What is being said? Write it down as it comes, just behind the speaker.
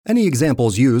Any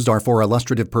examples used are for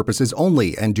illustrative purposes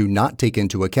only and do not take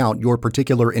into account your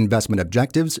particular investment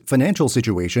objectives, financial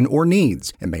situation, or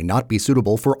needs, and may not be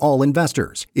suitable for all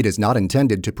investors. It is not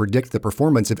intended to predict the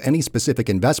performance of any specific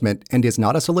investment and is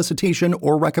not a solicitation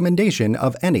or recommendation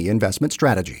of any investment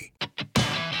strategy.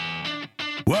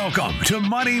 Welcome to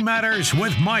Money Matters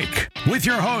with Mike, with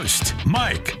your host,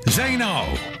 Mike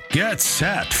Zaino. Get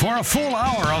set for a full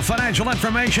hour of financial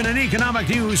information and economic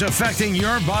news affecting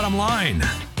your bottom line.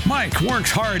 Mike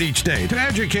works hard each day to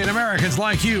educate Americans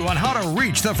like you on how to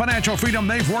reach the financial freedom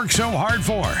they've worked so hard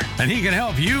for. And he can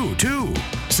help you, too.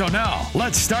 So now,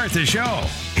 let's start the show.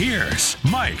 Here's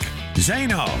Mike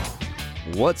Zaino.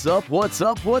 What's up, what's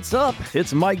up, what's up?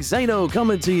 It's Mike Zaino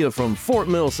coming to you from Fort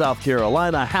Mill, South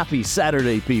Carolina. Happy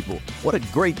Saturday, people. What a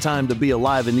great time to be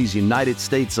alive in these United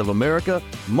States of America.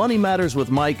 Money Matters with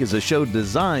Mike is a show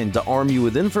designed to arm you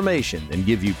with information and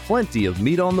give you plenty of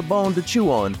meat on the bone to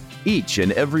chew on each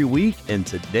and every week. And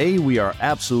today we are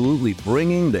absolutely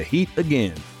bringing the heat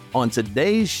again. On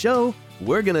today's show,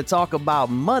 we're going to talk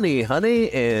about money, honey,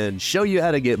 and show you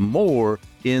how to get more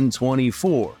in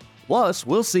 24. Plus,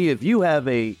 we'll see if you have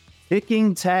a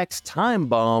ticking tax time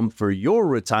bomb for your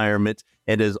retirement.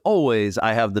 And as always,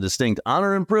 I have the distinct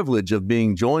honor and privilege of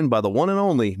being joined by the one and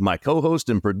only, my co-host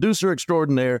and producer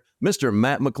extraordinaire, Mr.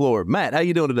 Matt McClure. Matt, how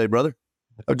you doing today, brother?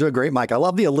 I'm doing great, Mike. I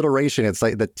love the alliteration. It's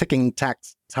like the ticking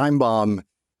tax time bomb.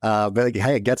 But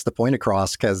hey, it gets the point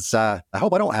across because I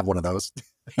hope I don't have one of those.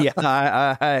 Yeah,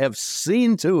 I have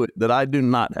seen to it that I do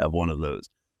not have one of those.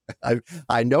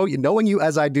 I know you, knowing you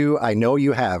as I do, I know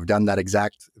you have done that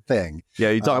exact thing.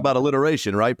 Yeah, you talk about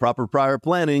alliteration, right? Proper prior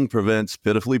planning prevents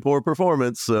pitifully poor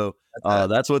performance. So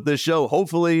that's what this show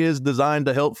hopefully is designed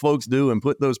to help folks do and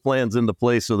put those plans into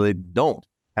place so they don't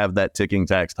have that ticking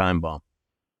tax time bomb.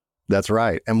 That's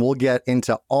right. And we'll get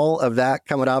into all of that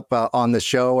coming up on the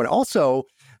show. And also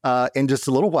in just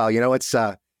a little while, it's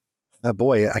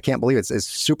boy, I can't believe it's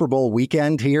Super Bowl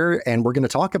weekend here. And we're going to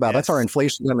talk about, that's our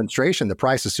inflation demonstration, the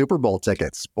price of Super Bowl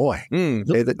tickets. Boy, who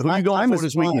are you going for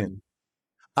this weekend?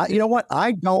 You know what?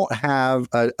 I don't have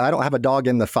a dog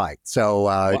in the fight. So,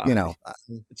 wow.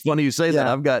 It's funny you say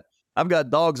that. I've got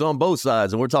dogs on both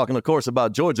sides, and we're talking, of course,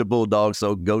 about Georgia Bulldogs.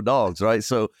 So go Dogs, right?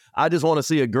 So I just want to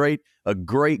see a great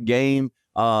game.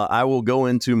 I will go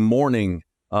into mourning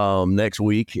next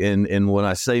week. And when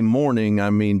I say mourning, I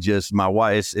mean just my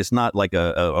wife. It's not like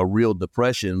a real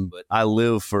depression, but I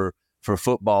live for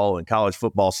football and college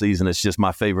football season. It's just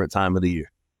my favorite time of the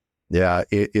year. Yeah,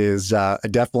 it is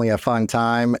definitely a fun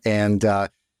time, and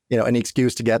an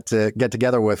excuse to get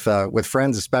together with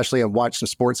friends, especially, and watch some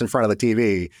sports in front of the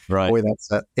TV. Right. Boy,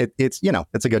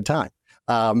 it's a good time.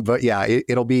 But yeah,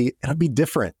 it'll be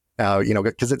different,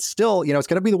 because it's still, it's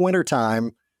going to be the winter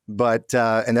time. But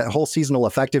and that whole seasonal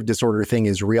affective disorder thing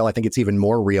is real. I think it's even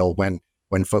more real when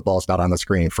football's not on the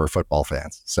screen for football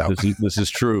fans. So this is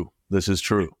true. This is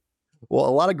true. Well,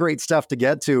 a lot of great stuff to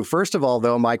get to. First of all,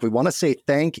 though, Mike, we want to say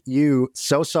thank you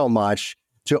so much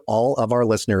to all of our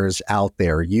listeners out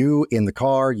there. You in the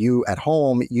car, you at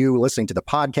home, you listening to the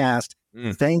podcast.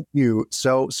 Thank you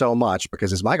so much,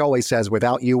 because as Mike always says,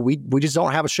 without you, we just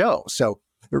don't have a show. So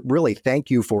really, thank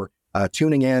you for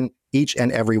tuning in. Each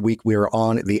and every week, we are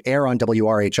on the air on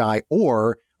WRHI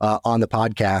or on the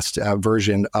podcast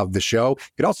version of the show. You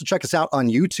can also check us out on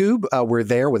YouTube. We're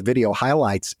there with video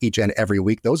highlights each and every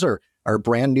week. Those are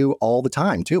brand new all the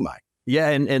time too, Mike.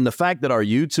 Yeah, and the fact that our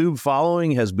YouTube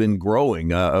following has been growing,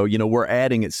 we're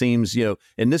adding, it seems,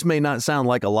 and this may not sound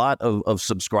like a lot of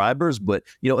subscribers, but,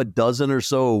 a dozen or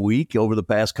so a week over the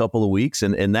past couple of weeks.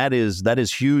 And that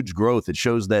is huge growth. It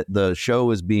shows that the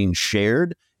show is being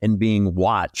shared and being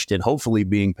watched and hopefully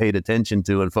being paid attention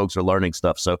to, and folks are learning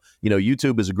stuff. So,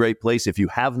 YouTube is a great place. If you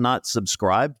have not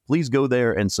subscribed, please go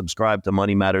there and subscribe to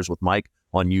Money Matters with Mike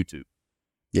on YouTube.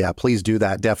 Yeah, please do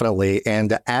that, definitely.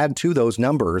 And add to those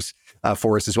numbers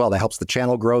for us as well. That helps the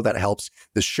channel grow. That helps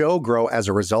the show grow as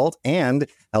a result, and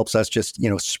helps us just,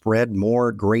 spread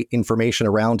more great information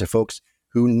around to folks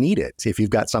who need it. If you've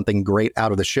got something great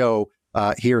out of the show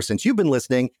here since you've been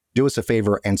listening, do us a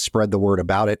favor and spread the word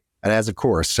about it. And as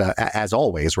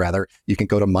always, you can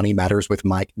go to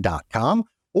moneymatterswithmike.com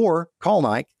or call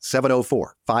Mike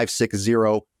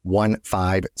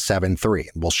 704-560-1573.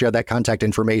 We'll share that contact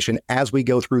information as we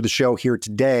go through the show here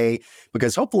today,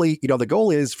 because hopefully, the goal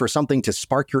is for something to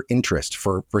spark your interest,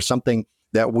 for something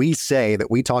that we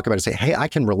talk about and say, hey, I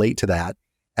can relate to that.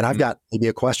 And I've got maybe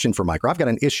a question for Mike, or I've got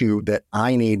an issue that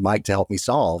I need Mike to help me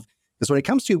solve. Because when it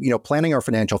comes to, planning our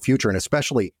financial future, and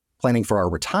especially planning for our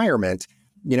retirement,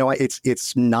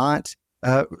 it's not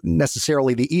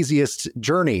necessarily the easiest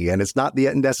journey, and it's not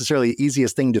necessarily the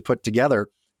easiest thing to put together.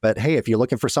 But hey, if you're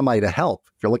looking for somebody to help,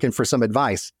 if you're looking for some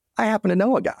advice, I happen to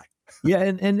know a guy. Yeah,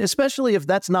 and especially if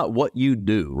that's not what you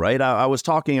do, right? I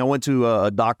went to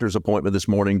a doctor's appointment this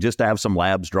morning just to have some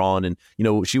labs drawn. And,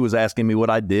 she was asking me what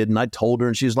I did. And I told her,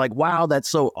 and she's like, wow, that's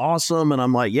so awesome. And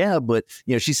I'm like, yeah, but,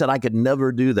 she said I could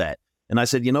never do that. And I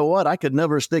said, you know what? I could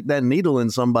never stick that needle in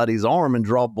somebody's arm and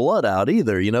draw blood out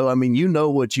either. You know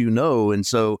what you know. And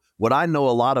so what I know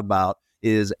a lot about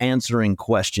is answering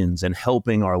questions and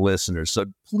helping our listeners. So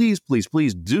please, please,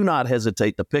 please do not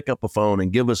hesitate to pick up a phone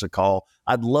and give us a call.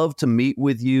 I'd love to meet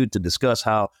with you to discuss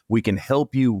how we can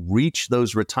help you reach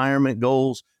those retirement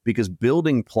goals, because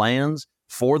building plans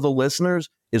for the listeners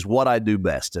is what I do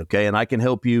best. Okay. And I can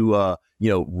help you,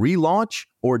 relaunch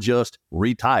or just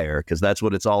retire, because that's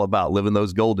what it's all about, living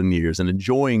those golden years and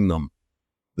enjoying them.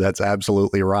 That's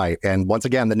absolutely right. And once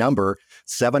again, the number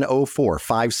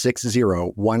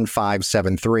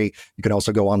 704-560-1573. You can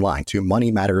also go online to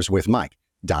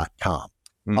moneymatterswithmike.com.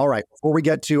 All right. Before we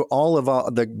get to all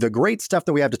of the great stuff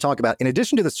that we have to talk about, in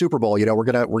addition to the Super Bowl, we're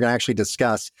gonna actually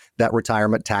discuss that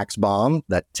retirement tax bomb,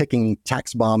 that ticking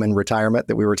tax bomb in retirement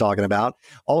that we were talking about.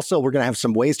 Also, we're gonna have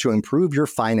some ways to improve your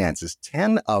finances.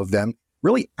 10 of them,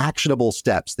 really actionable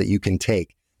steps that you can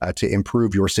take to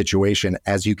improve your situation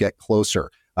as you get closer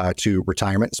to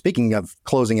retirement. Speaking of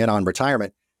closing in on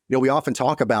retirement, we often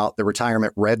talk about the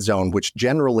retirement red zone, which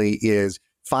generally is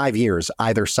 5 years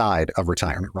either side of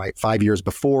retirement, right? 5 years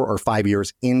before or 5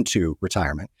 years into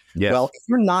retirement. Yes. Well, if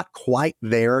you're not quite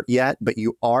there yet, but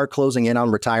you are closing in on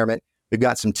retirement, we've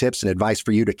got some tips and advice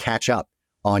for you to catch up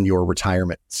on your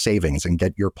retirement savings and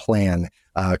get your plan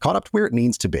caught up to where it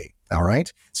needs to be. All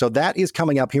right. So that is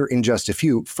coming up here in just a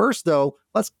few. First, though,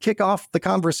 let's kick off the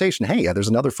conversation. Hey, there's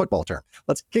another football term.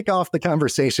 Let's kick off the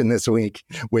conversation this week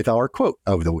with our quote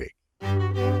of the week.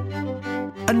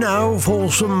 And now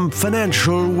for some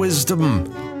financial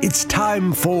wisdom. It's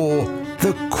time for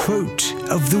the quote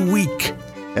of the week.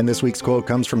 And this week's quote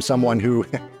comes from someone who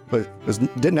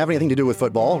didn't have anything to do with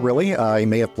football, really. He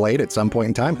may have played at some point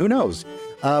in time. Who knows?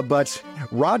 But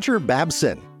Roger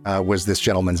Babson was this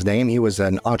gentleman's name. He was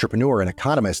an entrepreneur, an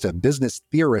economist, a business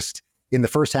theorist in the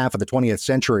first half of the 20th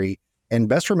century, and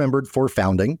best remembered for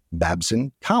founding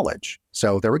Babson College.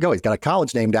 So there we go. He's got a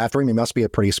college named after him. He must be a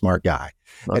pretty smart guy.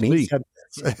 And he said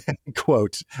this,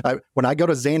 quote, when I go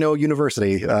to Zano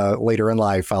University later in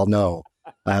life, I'll know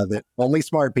that only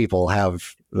smart people have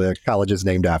the colleges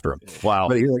named after them. Wow.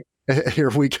 But here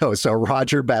we go. So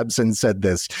Roger Babson said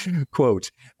this, quote,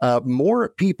 more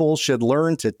people should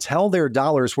learn to tell their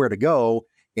dollars where to go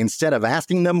instead of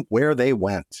asking them where they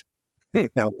went. I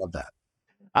love that.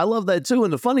 I love that too.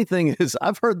 And the funny thing is,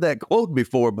 I've heard that quote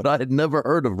before, but I had never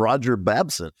heard of Roger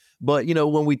Babson. But,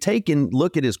 when we take and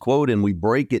look at his quote and we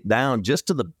break it down just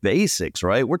to the basics,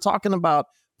 right? We're talking about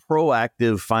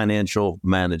proactive financial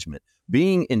management,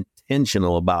 being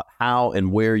intentional about how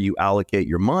and where you allocate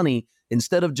your money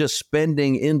instead of just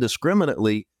spending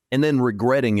indiscriminately and then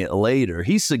regretting it later.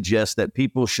 He suggests that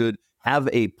people should have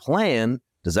a plan.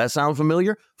 Does that sound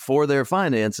familiar? For their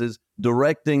finances,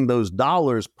 directing those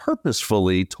dollars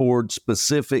purposefully toward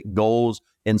specific goals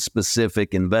and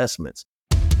specific investments.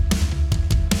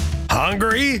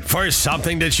 Hungry for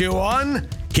something to chew on?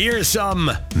 Here's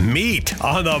some meat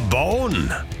on the bone.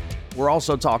 We're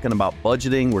also talking about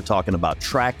budgeting. We're talking about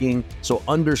tracking. So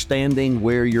understanding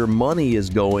where your money is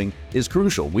going is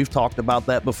crucial. We've talked about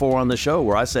that before on the show,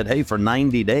 where I said, hey, for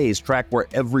 90 days, track where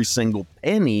every single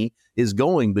penny is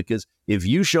going, because if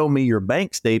you show me your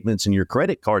bank statements and your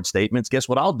credit card statements, guess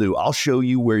what I'll do? I'll show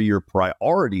you where your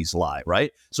priorities lie,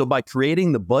 right? So by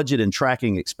creating the budget and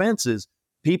tracking expenses,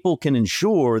 people can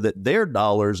ensure that their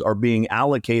dollars are being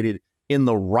allocated in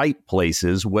the right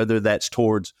places, whether that's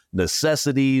towards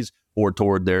necessities or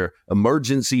toward their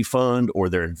emergency fund or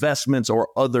their investments or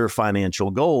other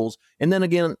financial goals. And then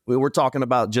again, we're talking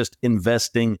about just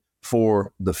investing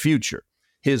for the future.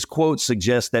 His quote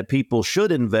suggests that people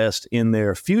should invest in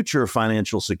their future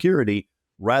financial security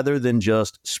rather than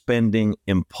just spending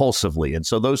impulsively. And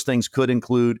so those things could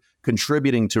include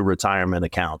contributing to retirement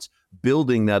accounts,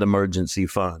 building that emergency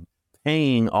fund,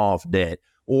 paying off debt,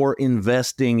 or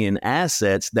investing in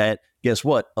assets that, guess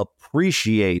what,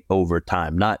 appreciate over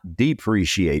time, not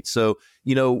depreciate. So,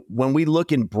 when we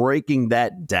look in breaking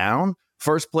that down,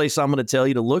 first place I'm going to tell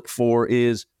you to look for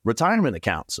is retirement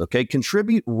accounts. Okay.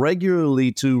 Contribute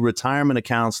regularly to retirement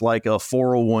accounts like a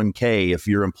 401k if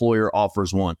your employer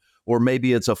offers one, or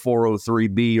maybe it's a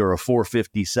 403b or a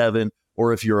 457,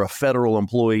 or if you're a federal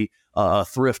employee, a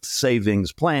thrift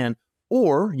savings plan,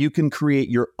 or you can create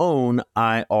your own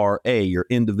IRA, your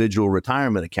individual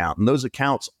retirement account. And those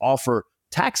accounts offer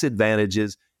tax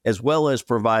advantages as well as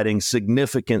providing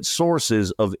significant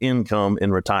sources of income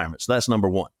in retirement. So that's number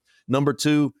one. Number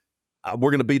two,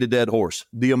 we're going to beat a dead horse.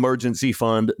 The emergency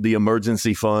fund, the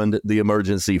emergency fund, the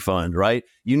emergency fund, right?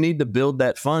 You need to build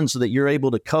that fund so that you're able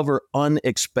to cover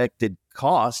unexpected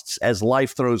costs as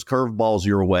life throws curveballs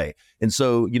your way. And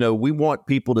so, we want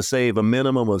people to save a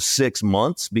minimum of 6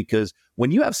 months, because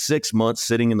when you have 6 months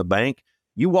sitting in the bank,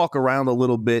 you walk around a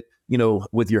little bit,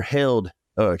 with your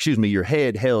your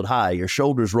head held high, your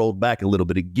shoulders rolled back a little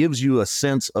bit. It gives you a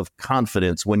sense of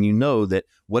confidence when you know that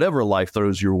whatever life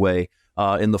throws your way,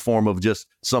 in the form of just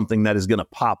something that is going to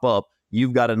pop up,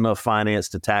 you've got enough finance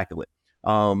to tackle it.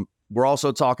 We're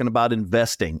also talking about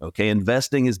investing. Okay.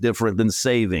 Investing is different than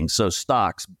saving. So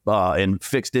stocks and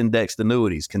fixed indexed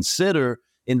annuities. Consider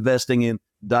investing in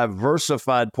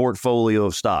diversified portfolio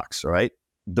of stocks, right?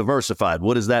 Diversified.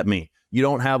 What does that mean? You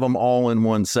don't have them all in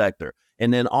one sector.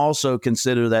 And then also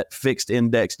consider that fixed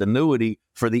indexed annuity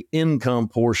for the income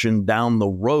portion down the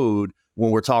road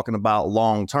when we're talking about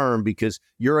long term, because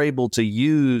you're able to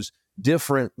use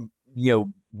different,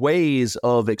 ways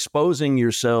of exposing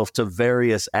yourself to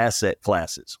various asset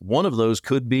classes. One of those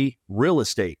could be real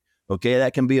estate. Okay,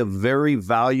 that can be a very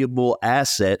valuable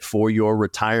asset for your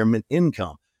retirement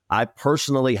income. I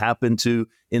personally happen to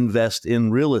invest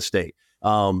in real estate.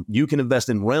 You can invest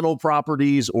in rental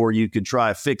properties, or you could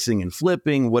try fixing and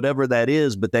flipping, whatever that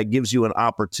is, but that gives you an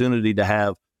opportunity to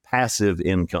have passive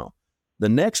income. The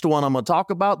next one I'm going to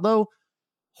talk about, though,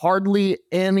 hardly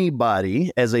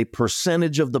anybody as a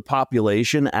percentage of the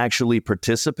population actually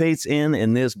participates in,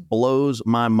 and this blows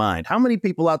my mind. How many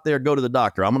people out there go to the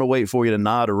doctor? I'm going to wait for you to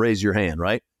nod or raise your hand,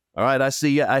 right? All right, I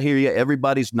see you. I hear you.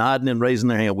 Everybody's nodding and raising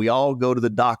their hand. We all go to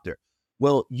the doctor.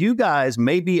 Well, you guys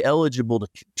may be eligible to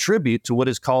contribute to what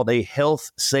is called a health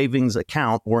savings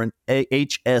account, or an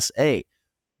HSA.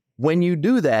 When you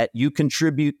do that, you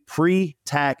contribute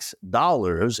pre-tax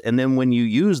dollars, and then when you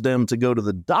use them to go to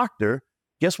the doctor,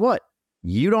 guess what?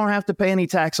 You don't have to pay any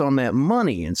tax on that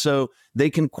money. And so they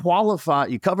can qualify,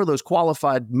 you cover those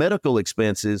qualified medical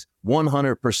expenses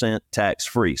 100%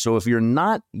 tax-free. So if you're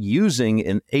not using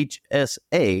an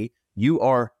HSA, you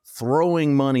are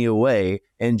throwing money away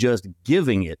and just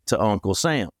giving it to Uncle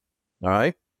Sam. All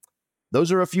right? Those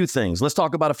are a few things. Let's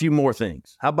talk about a few more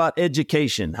things. How about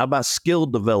education? How about skill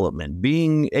development?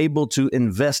 Being able to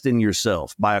invest in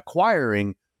yourself by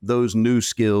acquiring those new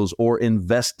skills or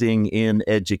investing in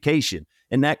education.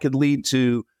 And that could lead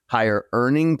to higher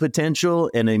earning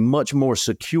potential and a much more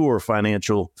secure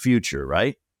financial future,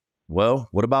 right? Well,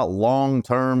 what about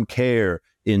long-term care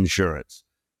insurance?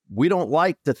 We don't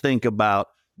like to think about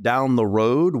down the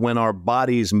road when our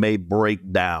bodies may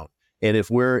break down. And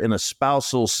if we're in a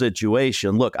spousal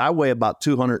situation, look, I weigh about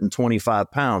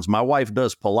 225 pounds. My wife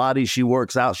does Pilates. She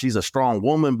works out. She's a strong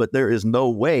woman, but there is no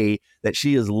way that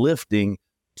she is lifting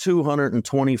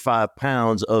 225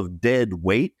 pounds of dead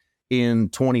weight in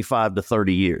 25 to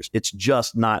 30 years. It's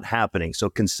just not happening. So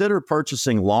consider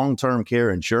purchasing long-term care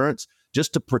insurance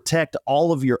just to protect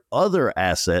all of your other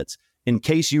assets in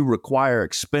case you require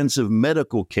expensive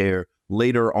medical care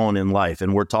later on in life.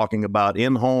 And we're talking about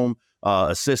in-home,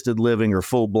 assisted living, or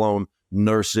full-blown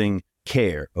nursing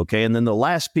care. Okay. And then the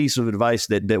last piece of advice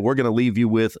that we're going to leave you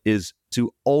with is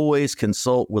to always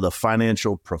consult with a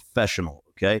financial professional.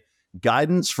 Okay.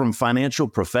 Guidance from financial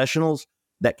professionals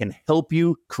that can help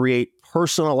you create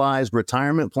personalized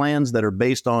retirement plans that are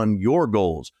based on your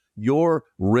goals, your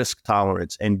risk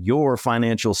tolerance, and your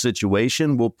financial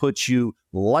situation will put you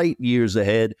light years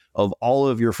ahead of all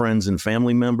of your friends and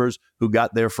family members who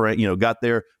got their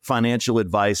financial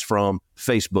advice from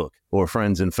Facebook or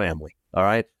friends and family. All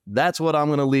right. That's what I'm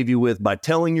going to leave you with. By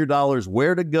telling your dollars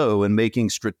where to go and making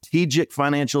strategic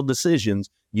financial decisions,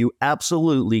 you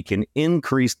absolutely can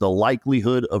increase the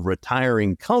likelihood of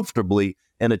retiring comfortably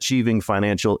and achieving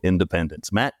financial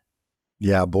independence. Matt?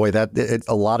 Yeah, boy, it's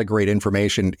a lot of great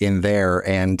information in there.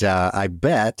 And I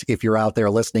bet if you're out there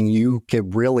listening, you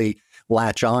could really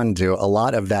latch on to a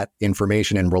lot of that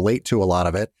information and relate to a lot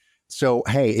of it. So,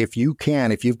 hey, if you've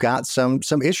got some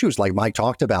issues like Mike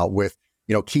talked about with,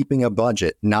 keeping a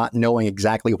budget, not knowing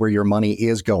exactly where your money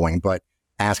is going, but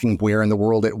asking where in the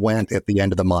world it went at the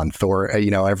end of the month, or,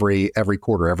 every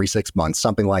quarter, every 6 months,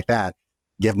 something like that,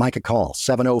 give Mike a call,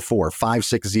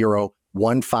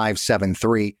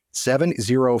 704-560-1573,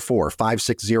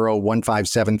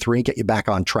 704-560-1573. Get you back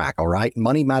on track, all right?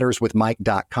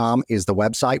 MoneyMattersWithMike.com is the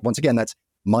website. Once again, that's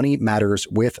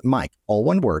MoneyMattersWithMike, all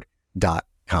one word,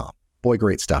 .com. Boy,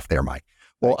 great stuff there, Mike.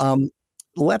 Well,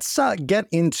 let's get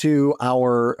into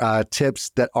our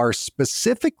tips that are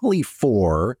specifically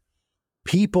for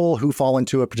people who fall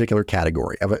into a particular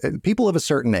category of people of a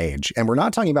certain age. And we're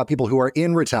not talking about people who are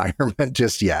in retirement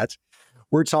just yet.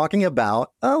 We're talking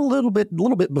about a little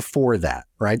bit before that,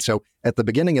 right? So at the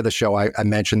beginning of the show, I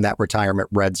mentioned that retirement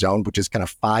red zone, which is kind of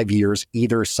 5 years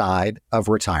either side of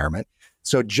retirement.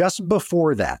 So just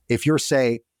before that, if you're,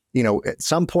 say, at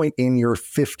some point in your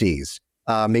 50s,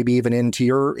 maybe even into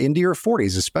your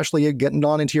 40s, especially getting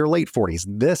on into your late 40s,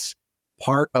 this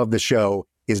part of the show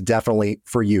is definitely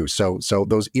for you. So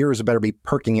those ears better be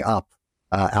perking up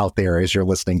out there as you're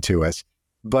listening to us.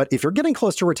 But if you're getting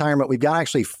close to retirement, we've got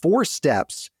actually 4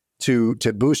 steps to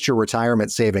boost your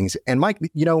retirement savings. And Mike,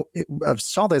 I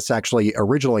saw this actually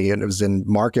originally, and it was in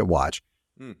Market Watch.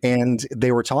 And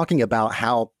they were talking about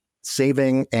how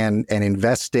saving and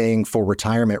investing for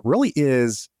retirement really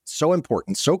is so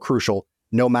important, so crucial,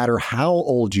 no matter how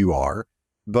old you are.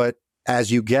 But as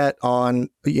you get on,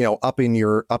 up in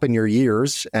your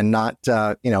years, and not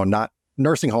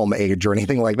nursing home age or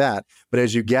anything like that, but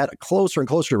as you get closer and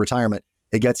closer to retirement,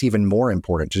 it gets even more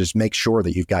important to just make sure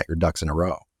that you've got your ducks in a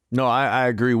row. No, I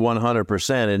agree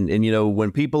 100%. And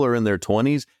when people are in their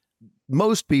 20s,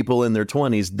 most people in their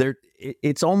 20s,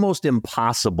 it's almost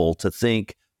impossible to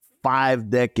think 5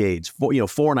 decades,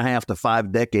 4.5 to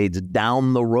 5 decades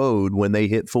down the road when they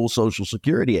hit full Social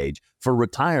Security age for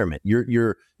retirement.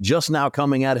 You're just now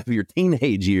coming out of your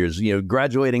teenage years,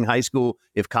 graduating high school,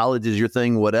 if college is your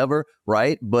thing, whatever,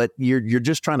 right? But you're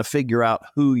just trying to figure out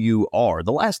who you are.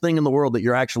 The last thing in the world that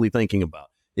you're actually thinking about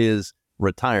is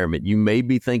retirement. You may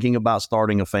be thinking about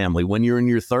starting a family. When you're in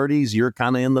your 30s, you're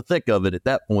kind of in the thick of it at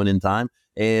that point in time.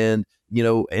 And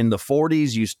in the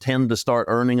 40s, you tend to start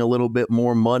earning a little bit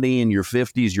more money. In your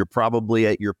 50s, you're probably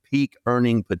at your peak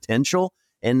earning potential.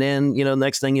 And then,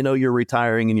 next thing you know, you're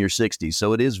retiring in your 60s.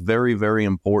 So it is very, very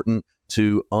important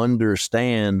to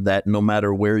understand that no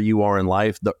matter where you are in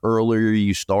life, the earlier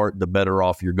you start, the better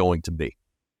off you're going to be.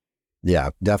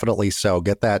 Yeah, definitely. So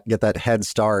get that head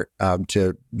start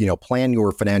to, plan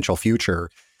your financial future.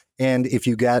 And if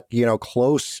you get,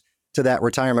 close to that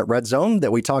retirement red zone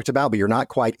that we talked about, but you're not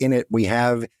quite in it, we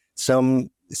have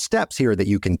some steps here that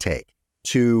you can take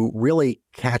to really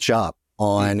catch up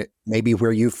on maybe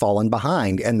where you've fallen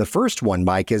behind. And the first one,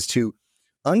 Mike, is to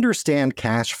understand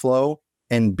cash flow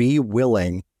and be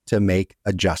willing to make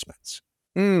adjustments.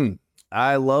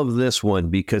 I love this one,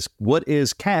 because what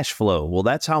is cash flow? Well,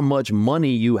 that's how much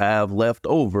money you have left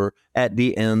over at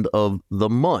the end of the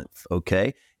month.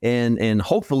 Okay. And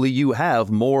hopefully you have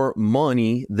more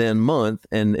money than month,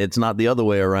 and it's not the other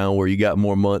way around where you got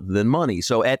more month than money.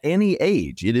 So at any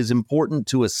age, it is important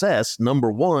to assess,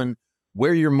 number one,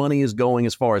 where your money is going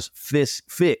as far as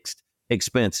fixed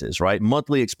expenses, right?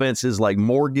 Monthly expenses like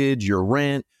mortgage, your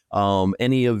rent,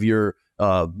 any of your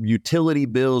utility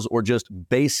bills, or just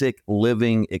basic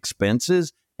living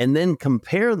expenses, and then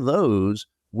compare those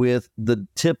with the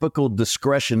typical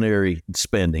discretionary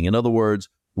spending. In other words,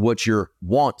 what your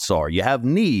wants are. You have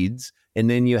needs, and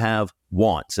then you have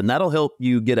wants, and that'll help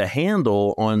you get a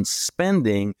handle on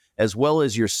spending as well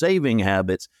as your saving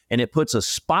habits. And it puts a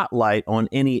spotlight on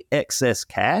any excess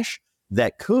cash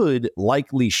that could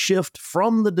likely shift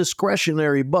from the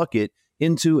discretionary bucket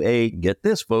into a, get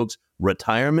this folks,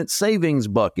 retirement savings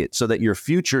bucket, so that your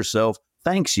future self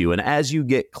thanks you. And as you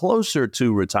get closer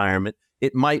to retirement,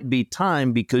 it might be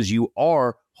time, because you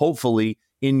are hopefully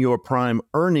in your prime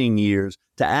earning years,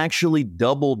 to actually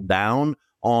double down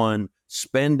on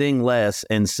spending less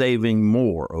and saving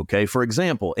more. Okay. For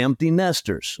example, empty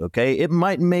nesters. Okay. It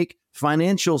might make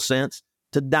financial sense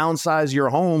to downsize your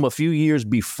home a few years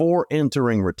before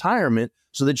entering retirement,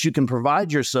 so that you can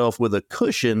provide yourself with a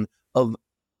cushion of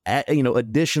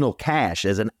additional cash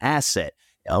as an asset.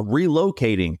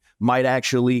 Relocating might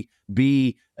actually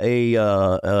be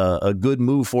a good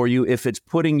move for you if it's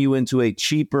putting you into a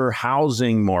cheaper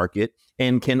housing market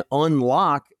and can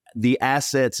unlock the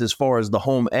assets as far as the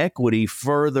home equity,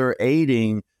 further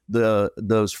aiding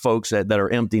those folks that are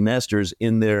empty nesters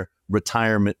in their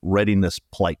retirement readiness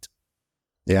plight.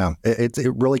 Yeah, it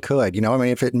really could.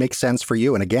 If it makes sense for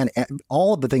you. And again,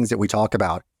 all of the things that we talk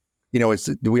about,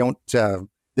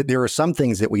 there are some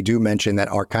things that we do mention that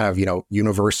are kind of,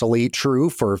 universally true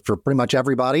for pretty much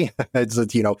everybody. It's,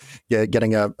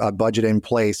 getting a budget in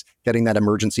place, getting that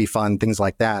emergency fund, things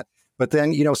like that. But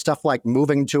then, stuff like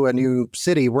moving to a new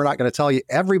city, we're not going to tell you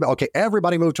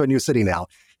everybody move to a new city now.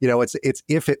 It's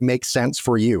if it makes sense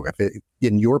for you, if it,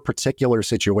 in your particular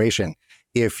situation,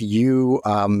 if you,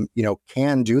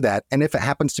 can do that. And if it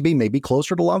happens to be maybe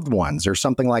closer to loved ones or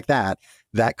something like that,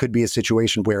 that could be a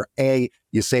situation where A,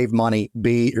 you save money,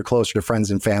 B, you're closer to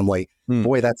friends and family.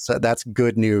 Boy, that's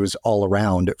good news all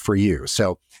around for you.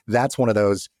 So that's one of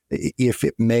those if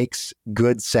it makes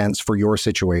good sense for your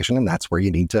situation. And that's where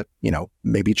you need to,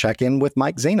 maybe check in with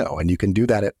Mike Zaino. And you can do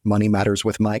that at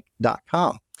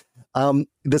moneymatterswithmike.com.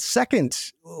 The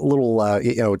second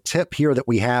little, tip here that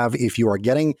we have, if you are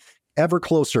getting ever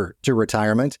closer to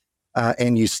retirement,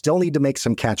 and you still need to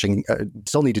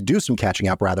do some catching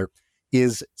up rather,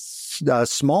 is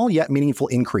small yet meaningful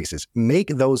increases. Make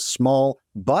those small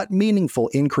but meaningful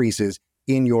increases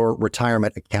in your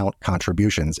retirement account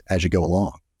contributions as you go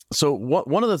along. So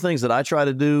one of the things that I try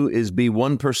to do is be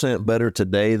 1% better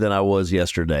today than I was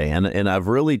yesterday. And I've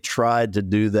really tried to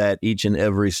do that each and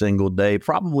every single day,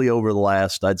 probably over the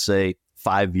last, I'd say,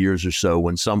 5 years or so,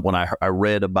 when I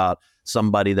read about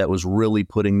somebody that was really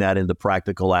putting that into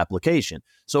practical application.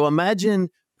 So imagine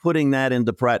putting that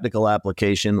into practical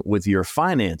application with your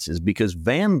finances, because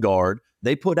Vanguard,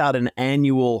 they put out an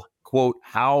annual, quote,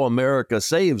 How America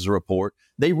Saves report.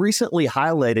 They recently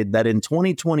highlighted that in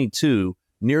 2022,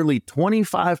 nearly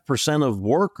 25% of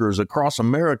workers across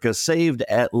America saved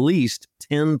at least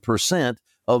 10%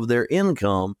 of their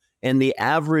income, and the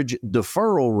average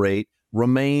deferral rate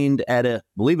remained at a,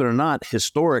 believe it or not,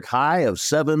 historic high of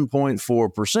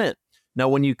 7.4%. Now,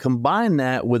 when you combine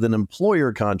that with an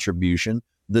employer contribution,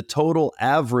 the total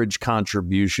average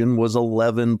contribution was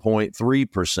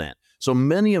 11.3%. So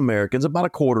many Americans, about a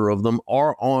quarter of them,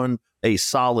 are on a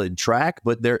solid track,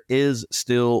 but there is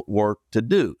still work to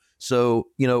do. So,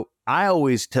 I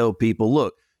always tell people,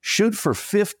 look, shoot for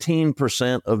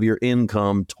 15% of your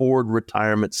income toward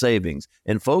retirement savings.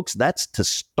 And folks, that's to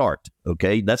start,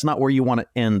 okay? That's not where you want to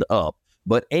end up,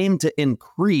 but aim to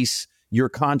increase your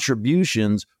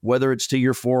contributions, whether it's to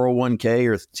your 401k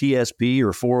or TSP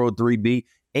or 403b.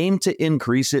 Aim to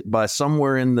increase it by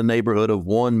somewhere in the neighborhood of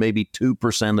 1%, maybe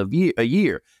 2% a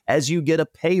year. As you get a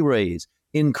pay raise,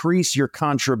 increase your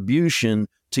contribution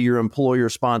to your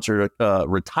employer-sponsored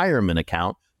retirement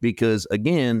account, because,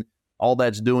 again, all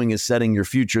that's doing is setting your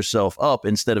future self up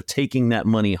instead of taking that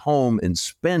money home and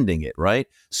spending it, right?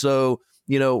 So,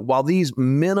 while these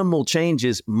minimal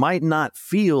changes might not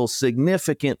feel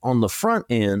significant on the front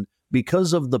end,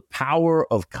 because of the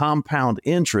power of compound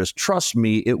interest, trust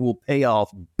me, it will pay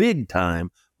off big time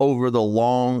over the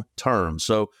long term.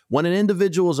 So when an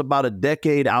individual is about a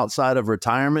decade outside of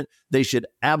retirement, they should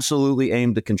absolutely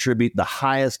aim to contribute the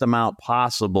highest amount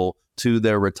possible to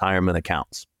their retirement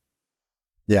accounts.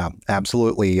 Yeah,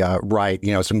 absolutely right.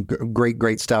 Some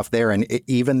great stuff there. And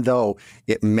even though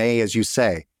it may, as you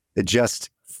say, it just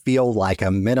feel like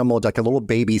a minimal, like a little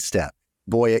baby step,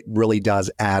 boy, it really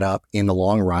does add up in the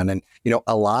long run. And,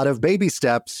 a lot of baby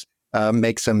steps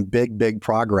make some big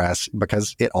progress,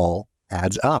 because it all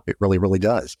adds up. It really, really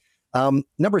does.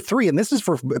 Number 3, and this is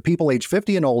for people age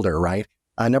 50 and older, right?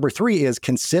 Number 3 is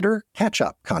consider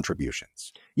catch-up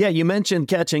contributions. Yeah, you mentioned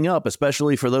catching up,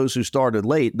 especially for those who started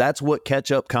late. That's what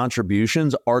catch-up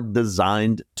contributions are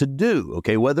designed to do,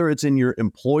 okay? Whether it's in your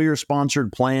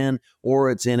employer-sponsored plan or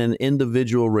it's in an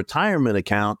individual retirement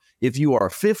account, if you are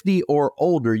 50 or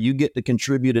older, you get to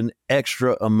contribute an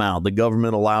extra amount. The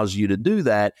government allows you to do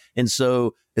that. And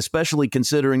so, especially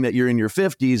considering that you're in your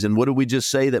 50s, and what did we just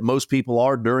say that most people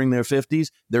are during their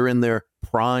 50s? They're in their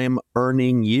prime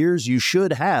earning years. You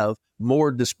should have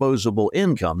more disposable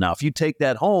income. Now, if you take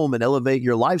that home and elevate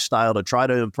your lifestyle to try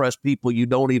to impress people you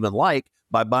don't even like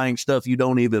by buying stuff you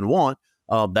don't even want,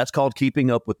 that's called keeping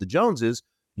up with the Joneses.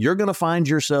 You're going to find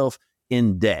yourself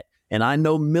in debt. And I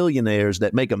know millionaires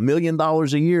that make $1 million a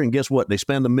year, and guess what? They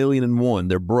spend $1.1 million.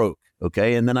 They're broke.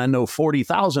 Okay. And then I know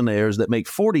 40,000aires that make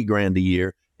 40 grand a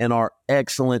year and are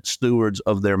excellent stewards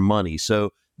of their money.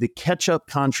 So the catch-up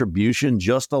contribution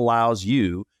just allows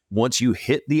you, once you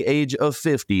hit the age of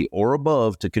 50 or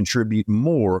above, to contribute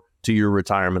more to your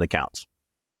retirement accounts.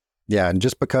 Yeah. And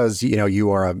just because,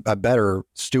 you are a better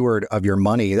steward of your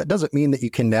money, that doesn't mean that you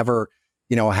can never,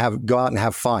 go out and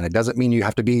have fun. It doesn't mean you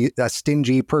have to be a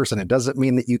stingy person. It doesn't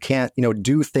mean that you can't,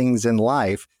 do things in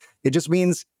life. It just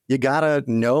means you got to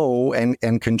know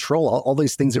and control all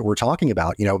these things that we're talking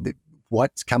about,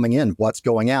 what's coming in, what's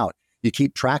going out. You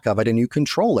keep track of it and you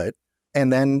control it.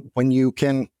 And then when you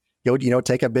can,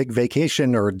 take a big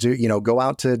vacation or go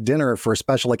out to dinner for a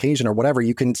special occasion or whatever,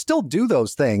 you can still do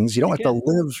those things. You don't have to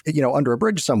live, under a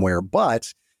bridge somewhere,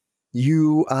 but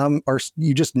you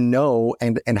you just know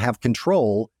and have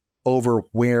control over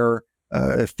where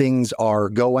things are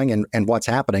going and what's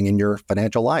happening in your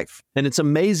financial life. And it's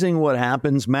amazing what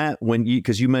happens, Matt,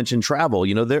 because you mentioned travel.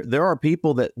 There are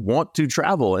people that want to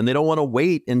travel and they don't want to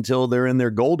wait until they're in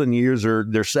their golden years or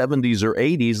their 70s or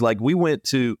 80s. Like, we went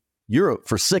to Europe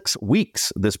for 6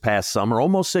 weeks this past summer,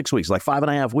 almost 6 weeks, like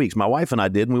 5.5 weeks. My wife and I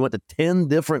did, and we went to 10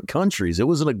 different countries. It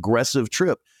was an aggressive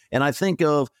trip. And I think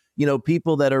of,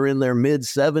 people that are in their mid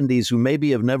 70s who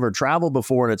maybe have never traveled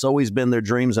before and it's always been their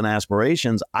dreams and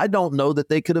aspirations. I don't know that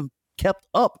they could have kept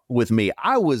up with me.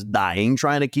 I was dying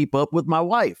trying to keep up with my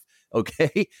wife.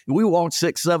 Okay. We walk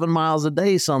 6-7 miles a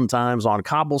day sometimes on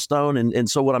cobblestone. And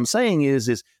so what I'm saying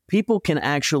is people can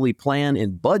actually plan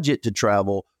and budget to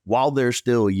travel while they're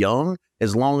still young,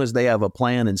 as long as they have a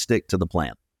plan and stick to the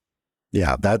plan.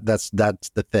 Yeah, that's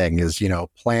the thing is,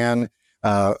 plan,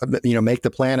 make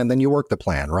the plan and then you work the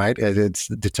plan, right? It's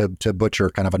to butcher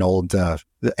kind of an old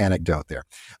anecdote there.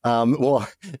 Well,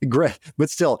 great, but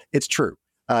still, it's true.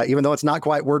 Even though it's not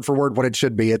quite word for word what it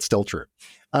should be, it's still true.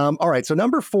 All right. So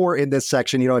number 4 in this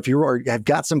section, if you have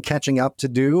got some catching up to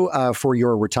do for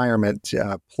your retirement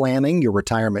planning, your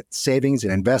retirement savings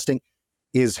and investing,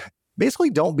 is basically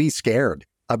don't be scared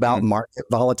about market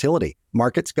volatility.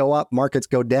 Markets go up, markets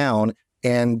go down.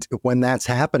 And when that's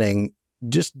happening,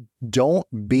 just don't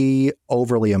be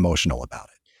overly emotional about it.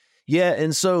 Yeah.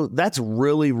 And so that's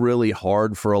really, really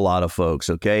hard for a lot of folks.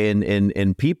 Okay.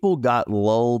 And people got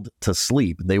lulled to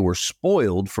sleep. They were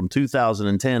spoiled from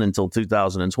 2010 until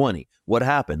 2020. What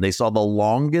happened? They saw the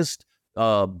longest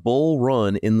bull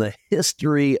run in the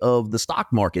history of the stock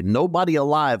market. Nobody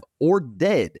alive or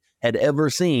dead had ever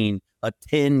seen a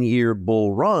 10-year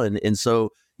bull run. And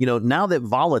so, now that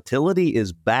volatility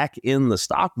is back in the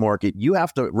stock market, you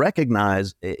have to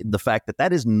recognize the fact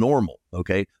that is normal.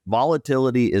 Okay.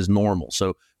 Volatility is normal.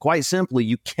 So quite simply,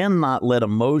 you cannot let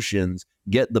emotions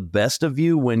get the best of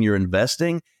you when you're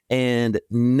investing. And,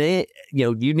 you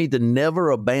need to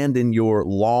never abandon your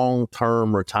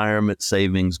long-term retirement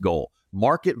savings goal.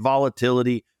 Market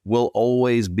volatility will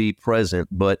always be present,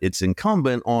 but it's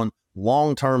incumbent on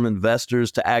long-term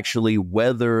investors to actually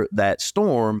weather that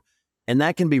storm. And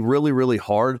that can be really, really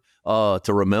hard to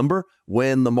remember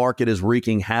when the market is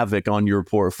wreaking havoc on your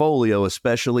portfolio,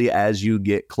 especially as you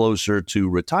get closer to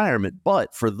retirement.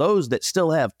 But for those that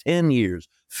still have 10 years,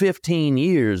 15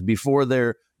 years before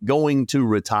they're going to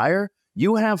retire,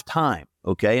 you have time.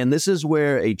 Okay. And this is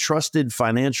where a trusted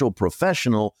financial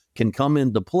professional can come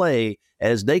into play,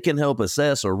 as they can help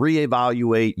assess or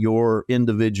reevaluate your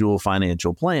individual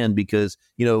financial plan, because,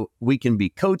 we can be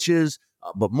coaches,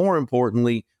 but more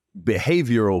importantly,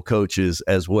 behavioral coaches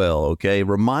as well. Okay.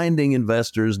 Reminding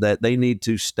investors that they need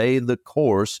to stay the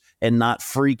course and not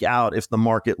freak out if the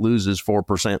market loses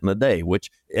 4% in a day,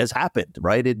 which has happened,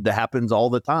 right? It happens all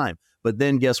the time. But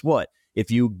then guess what?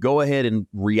 If you go ahead and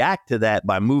react to that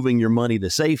by moving your money to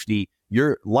safety,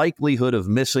 your likelihood of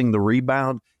missing the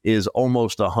rebound is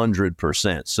almost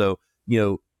 100%. So,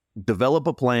 develop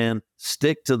a plan,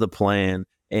 stick to the plan,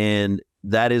 and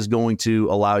that is going to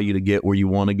allow you to get where you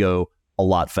want to go a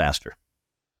lot faster.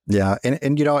 Yeah. And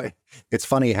it's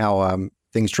funny how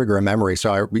things trigger a memory.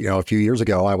 So a few years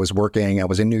ago, I was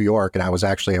in New York, and I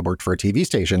worked for a TV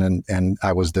station, and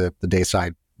I was the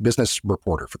dayside business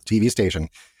reporter for the TV station.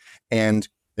 And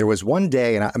there was one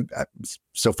day, and it's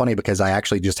so funny because I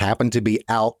actually just happened to be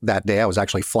out that day. I was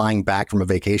actually flying back from a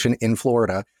vacation in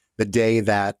Florida the day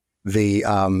that the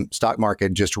stock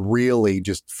market just really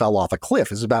fell off a cliff.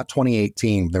 This is about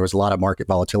 2018. There was a lot of market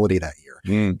volatility that year.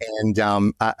 And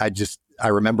I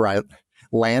remember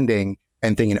landing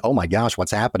and thinking, oh my gosh,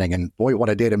 what's happening? And boy, what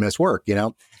a day to miss work,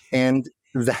 and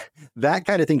that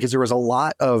kind of thing, because there was a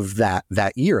lot of that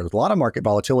year, a lot of market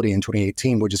volatility in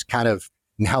 2018, which is kind of,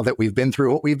 now that we've been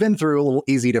through what we've been through, a little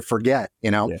easy to forget,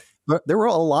 Yeah. But there were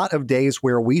a lot of days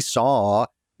where we saw,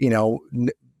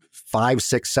 500,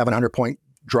 600, 700 point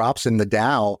drops in the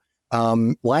Dow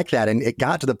like that. And it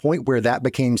got to the point where that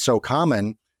became so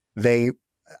common.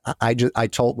 I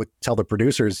tell the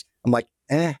producers, I'm like,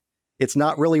 it's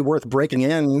not really worth breaking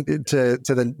in to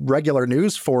the regular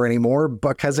news for anymore,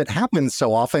 because it happens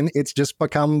so often. It's just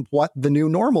become what the new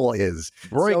normal is.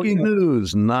 Breaking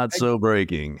news, not so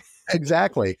breaking.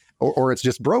 Exactly. Or it's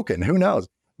just broken. Who knows?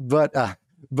 But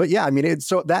yeah, I mean,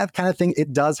 so that kind of thing,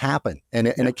 it does happen, and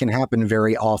it can happen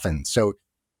very often. So,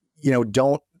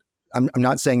 I'm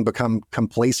not saying become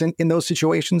complacent in those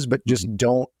situations, but just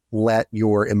don't let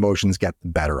your emotions get the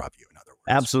better of you. In other words.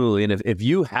 Absolutely. And if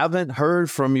you haven't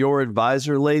heard from your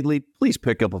advisor lately, please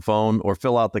pick up a phone or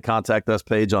fill out the contact us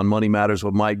page on Money Matters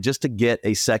with Mike, just to get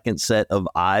a second set of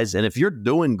eyes. And if you're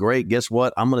doing great, guess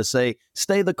what? I'm going to say,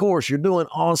 stay the course. You're doing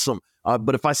awesome.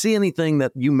 But if I see anything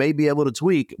that you may be able to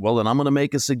tweak, well, then I'm going to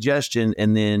make a suggestion,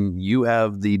 and then you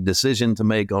have the decision to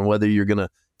make on whether you're going to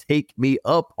take me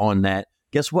up on that.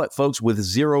 Guess what, folks? With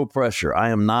zero pressure. I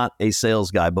am not a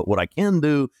sales guy, but what I can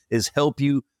do is help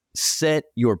you set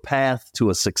your path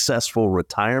to a successful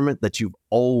retirement that you've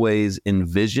always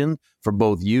envisioned for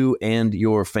both you and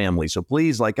your family. So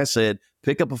please, like I said,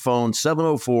 pick up a phone,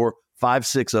 704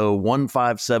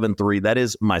 560-1573. That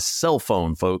is my cell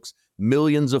phone, folks.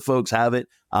 Millions of folks have it.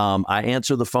 I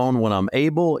answer the phone when I'm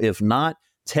able. If not,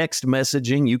 text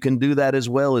messaging, you can do that as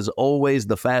well, is always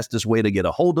the fastest way to get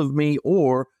a hold of me,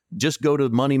 or just go to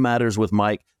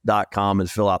moneymatterswithmike.com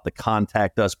and fill out the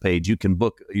contact us page. You can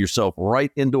book yourself right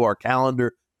into our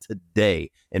calendar today.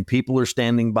 And people are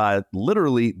standing by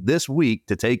literally this week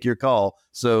to take your call,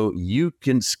 so you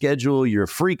can schedule your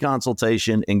free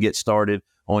consultation and get started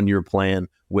on your plan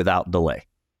without delay.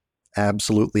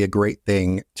 Absolutely a great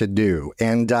thing to do.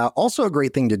 And also a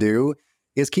great thing to do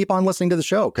is keep on listening to the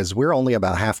show, because we're only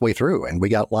about halfway through and we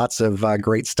got lots of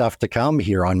great stuff to come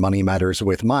here on Money Matters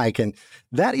with Mike. And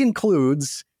that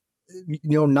includes,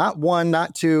 not 1,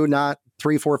 not 2, not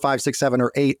 3, 4, 5, 6, 7,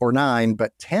 or 8 or 9,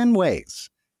 but 10 ways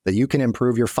that you can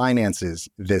improve your finances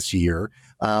this year.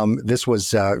 This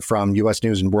was from U.S.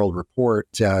 News and World Report,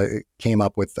 came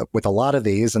up with a lot of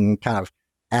these and kind of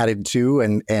added to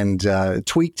and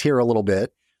tweaked here a little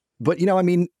bit. But,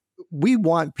 we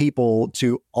want people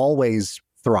to always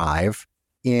thrive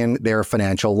in their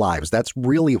financial lives. That's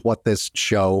really what this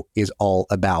show is all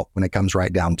about when it comes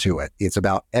right down to it. It's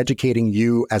about educating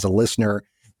you as a listener,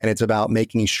 and it's about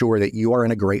making sure that you are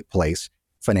in a great place,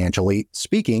 financially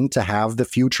speaking, to have the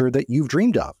future that you've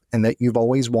dreamed of and that you've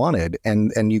always wanted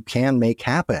and you can make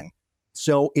happen.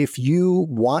 So if you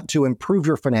want to improve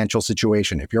your financial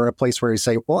situation, if you're in a place where you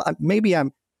say, well, maybe I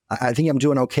think I'm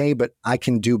doing okay, but I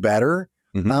can do better.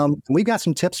 Mm-hmm. We've got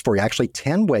some tips for you. Actually,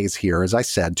 10 ways here, as I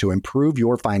said, to improve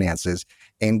your finances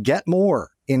and get more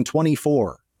in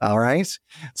 24. All right.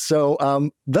 So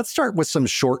let's start with some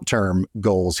short-term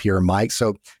goals here, Mike.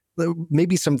 So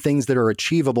maybe some things that are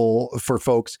achievable for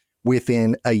folks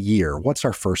within a year. What's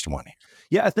our first one?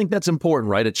 Yeah, I think that's important,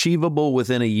 right? Achievable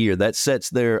within a year. That sets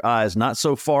their eyes not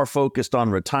so far focused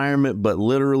on retirement, but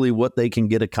literally what they can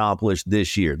get accomplished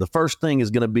this year. The first thing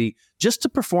is going to be just to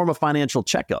perform a financial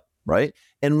checkup, right?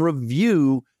 And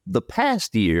review the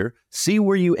past year, see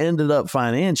where you ended up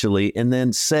financially, and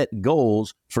then set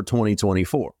goals for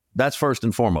 2024. That's first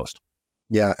and foremost.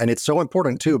 Yeah, and it's so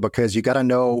important too, because you got to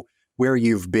know where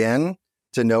you've been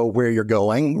to know where you're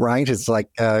going, right? It's like,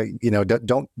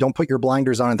 don't put your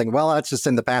blinders on and think, well, that's just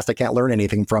in the past. I can't learn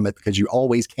anything from it, because you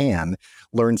always can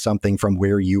learn something from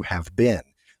where you have been.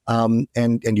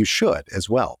 And you should as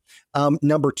well.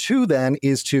 Number 2 then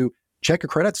is to check your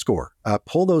credit score,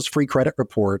 pull those free credit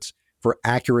reports for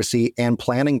accuracy and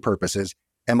planning purposes.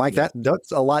 And Mike,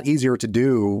 that's a lot easier to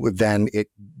do than it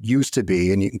used to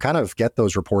be. And you can kind of get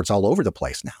those reports all over the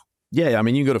place now. Yeah, I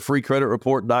mean, you can go to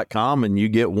freecreditreport.com and you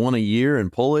get one a year and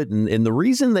pull it. And the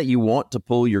reason that you want to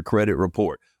pull your credit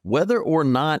report, whether or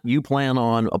not you plan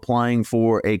on applying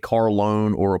for a car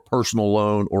loan or a personal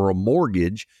loan or a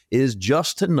mortgage, is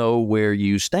just to know where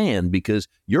you stand, because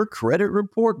your credit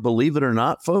report, believe it or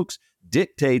not, folks,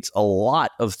 dictates a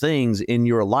lot of things in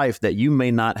your life that you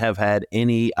may not have had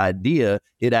any idea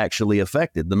it actually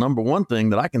affected. The number one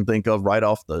thing that I can think of right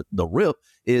off the rip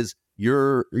is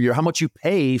your how much you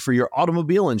pay for your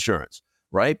automobile insurance,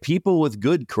 right? People with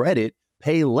good credit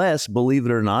pay less, believe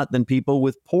it or not, than people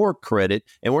with poor credit.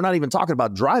 And we're not even talking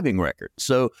about driving record.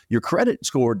 So your credit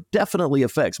score definitely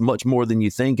affects much more than you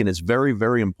think. And it's very,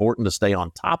 very important to stay on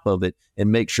top of it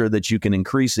and make sure that you can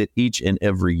increase it each and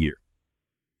every year.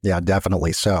 Yeah,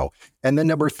 definitely so. And then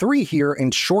number 3 here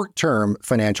in short-term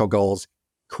financial goals,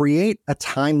 create a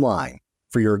timeline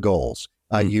for your goals.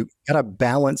 You got to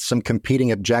balance some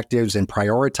competing objectives and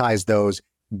prioritize those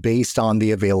based on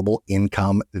the available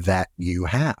income that you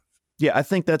have. Yeah, I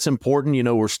think that's important.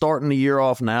 We're starting the year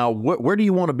off now. Where do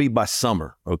you want to be by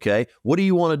summer? Okay. What do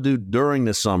you want to do during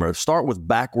the summer? Start with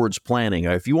backwards planning.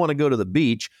 If you want to go to the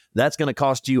beach, that's going to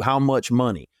cost you how much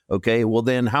money? Okay. Well,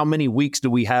 then how many weeks do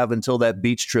we have until that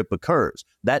beach trip occurs?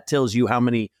 That tells you how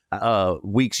many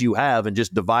weeks you have, and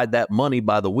just divide that money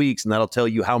by the weeks. And that'll tell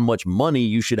you how much money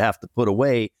you should have to put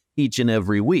away each and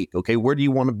every week. Okay. Where do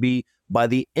you want to be by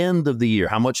the end of the year?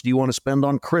 How much do you want to spend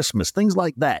on Christmas? Things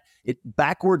like that.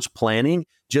 Backwards planning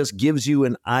just gives you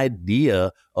an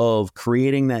idea of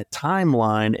creating that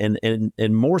timeline,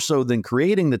 and more so than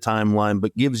creating the timeline,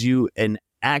 but gives you an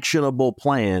actionable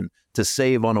plan to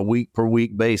save on a week per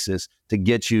week basis to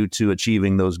get you to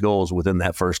achieving those goals within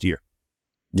that first year.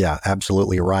 Yeah,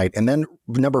 absolutely right. And then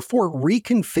number 4,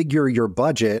 reconfigure your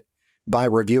budget by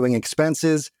reviewing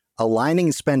expenses,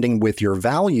 aligning spending with your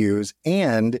values,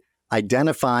 and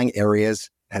identifying areas,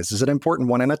 this is an important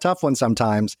one and a tough one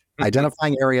sometimes,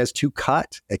 identifying areas to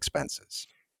cut expenses.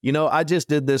 I just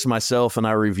did this myself, and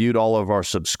I reviewed all of our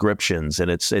subscriptions. And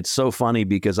it's so funny,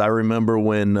 because I remember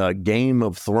when Game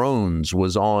of Thrones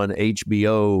was on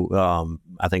HBO,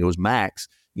 I think it was Max,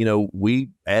 we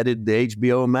added the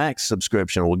HBO Max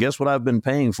subscription. Well, guess what I've been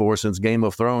paying for since Game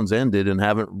of Thrones ended and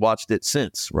haven't watched it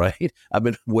since, right? I've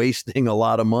been wasting a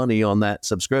lot of money on that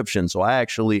subscription. So I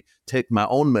actually took my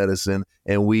own medicine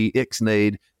and we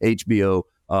ixnayed HBO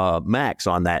Max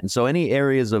on that. And so any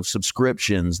areas of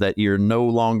subscriptions that you're no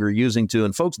longer using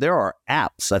and folks, there are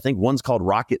apps. I think one's called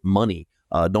Rocket Money.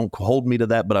 Don't hold me to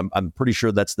that, but I'm pretty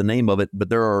sure that's the name of it. But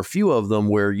there are a few of them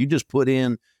where you just put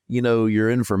in your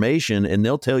information and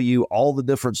they'll tell you all the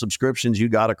different subscriptions you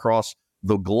got across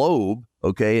the globe.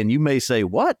 Okay. And you may say,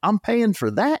 what? I'm paying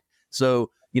for that.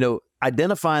 So,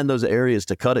 identifying those areas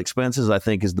to cut expenses, I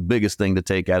think, is the biggest thing to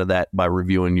take out of that by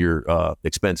reviewing your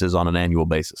expenses on an annual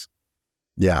basis.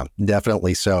 Yeah,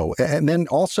 definitely so. And then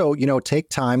also, take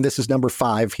time. This is number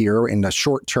 5 here in the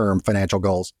short-term financial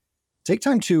goals. Take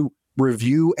time to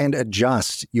review and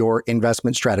adjust your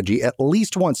investment strategy at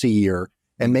least once a year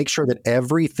and make sure that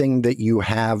everything that you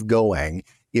have going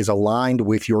is aligned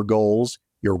with your goals,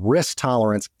 your risk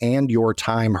tolerance, and your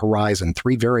time horizon.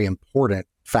 3 very important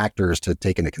factors to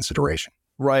take into consideration.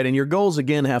 Right. And your goals,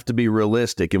 again, have to be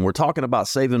realistic. And we're talking about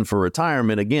saving for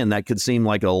retirement. Again, that could seem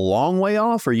like a long way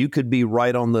off, or you could be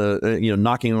right on the,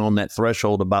 knocking on that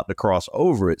threshold about to cross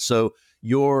over it. So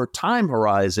your time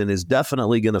horizon is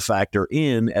definitely going to factor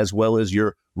in, as well as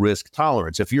your risk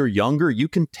tolerance. If you're younger, you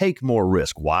can take more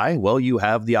risk. Why? Well, you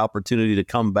have the opportunity to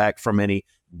come back from any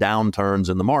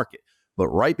downturns in the market. But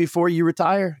right before you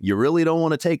retire, you really don't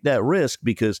want to take that risk,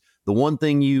 because the one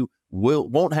thing you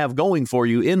won't have going for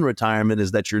you in retirement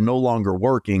is that you're no longer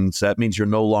working. So that means you're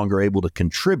no longer able to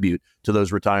contribute to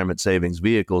those retirement savings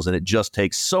vehicles. And it just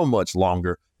takes so much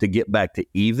longer to get back to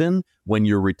even when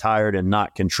you're retired and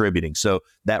not contributing. So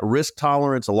that risk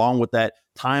tolerance, along with that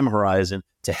time horizon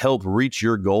to help reach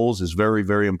your goals, is very,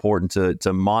 very important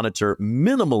to monitor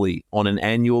minimally on an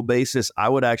annual basis. I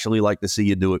would actually like to see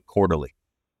you do it quarterly.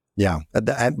 Yeah.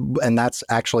 And that's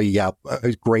actually,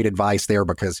 great advice there,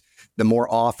 because the more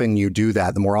often you do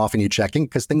that, the more often you check in,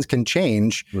 because things can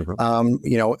change,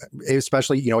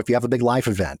 especially, if you have a big life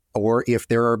event, or if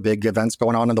there are big events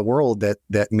going on in the world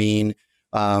that mean,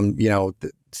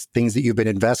 things that you've been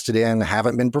invested in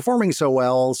haven't been performing so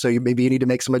well. So maybe you need to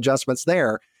make some adjustments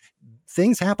there.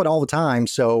 Things happen all the time.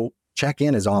 So check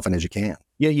in as often as you can.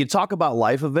 Yeah, you talk about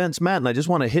life events, Matt, and I just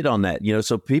want to hit on that.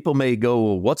 So people may go,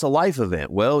 well, what's a life event?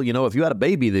 Well, if you had a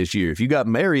baby this year, if you got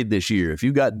married this year, if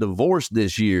you got divorced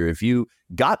this year, if you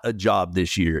got a job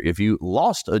this year, if you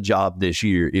lost a job this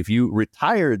year, if you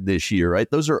retired this year, right?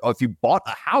 If you bought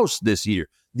a house this year,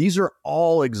 these are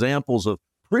all examples of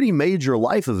pretty major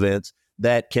life events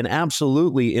that can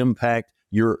absolutely impact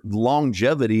your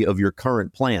longevity of your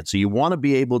current plan. So you want to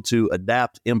be able to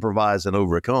adapt, improvise, and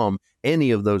overcome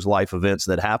any of those life events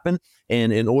that happen.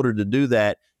 And in order to do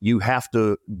that, you have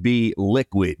to be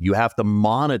liquid. You have to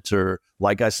monitor.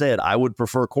 Like I said, I would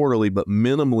prefer quarterly, but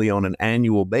minimally on an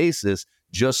annual basis,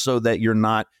 just so that you're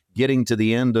not getting to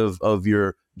the end of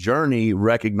your journey,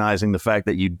 recognizing the fact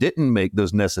that you didn't make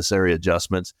those necessary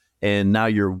adjustments, and now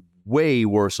you're way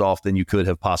worse off than you could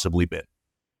have possibly been.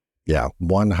 Yeah,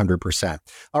 100%.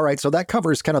 All right. So that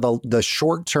covers kind of the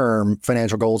short-term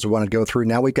financial goals we want to go through.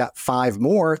 Now we've got 5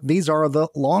 more. These are the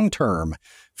long-term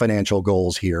financial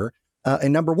goals here.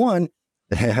 And number 1,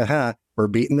 we're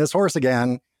beating this horse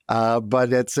again,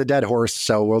 but it's a dead horse,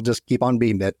 so we'll just keep on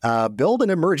beating it. Build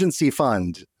an emergency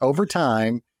fund over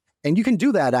time. And you can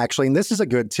do that, actually. And this is a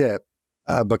good tip,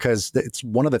 because it's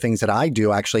one of the things that I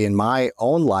do actually in my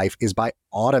own life is by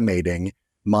automating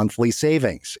monthly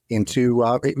savings into,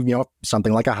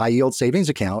 something like a high yield savings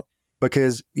account,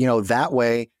 because, that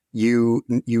way, you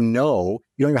don't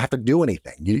even have to do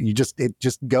anything. It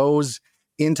just goes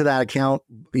into that account,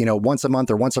 once a month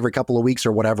or once every couple of weeks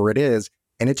or whatever it is.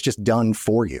 And it's just done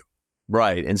for you.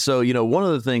 Right. And so, one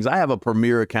of the things, I have a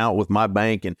Premier account with my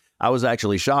bank, and I was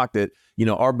actually shocked that,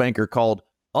 our banker called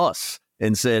us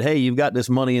and said, hey, you've got this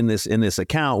money in this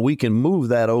account. We can move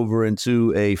that over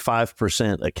into a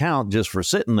 5% account just for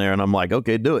sitting there. And I'm like,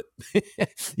 okay, do it.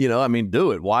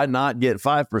 Do it. Why not get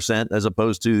 5% as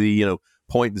opposed to the,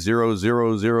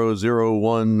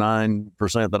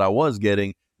 0.000019% that I was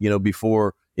getting,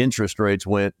 before interest rates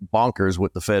went bonkers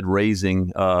with the Fed raising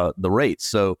the rates.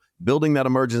 So building that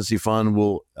emergency fund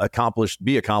will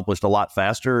be accomplished a lot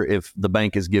faster if the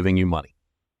bank is giving you money.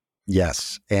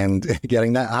 Yes. And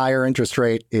getting that higher interest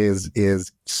rate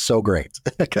is so great,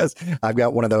 because I've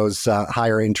got one of those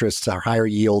higher interest or higher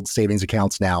yield savings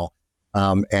accounts now.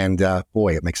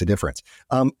 Boy, it makes a difference.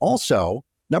 Also,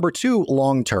 number 2,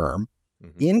 long-term,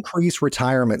 increase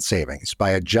retirement savings by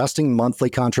adjusting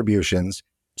monthly contributions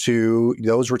to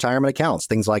those retirement accounts.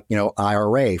 Things like,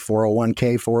 IRA,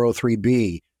 401k,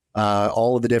 403b,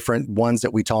 all of the different ones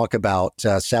that we talk about,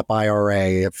 SEP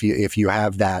IRA, if you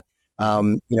have that,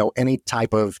 any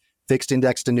type of fixed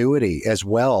indexed annuity as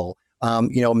well,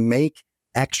 make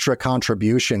extra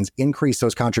contributions, increase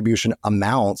those contribution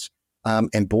amounts.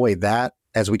 And boy, that,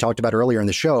 as we talked about earlier in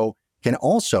the show, can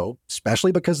also,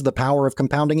 especially because of the power of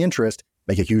compounding interest,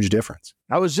 make a huge difference.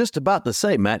 I was just about to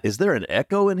say, Matt, is there an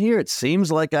echo in here? It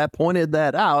seems like I pointed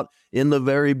that out in the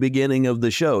very beginning of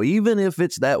the show. Even if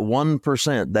it's that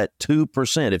 1%, that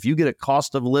 2%, if you get a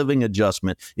cost of living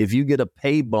adjustment, if you get a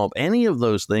pay bump, any of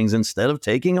those things, instead of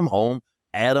taking them home,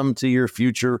 add them to your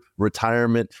future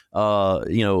retirement,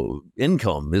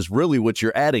 income is really what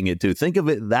you're adding it to. Think of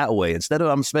it that way. Instead of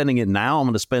I'm spending it now, I'm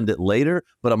going to spend it later,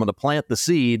 but I'm going to plant the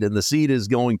seed, and the seed is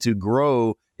going to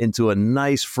grow into a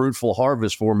nice fruitful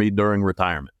harvest for me during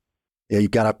retirement. Yeah,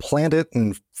 you've got to plant it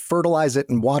and fertilize it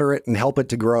and water it and help it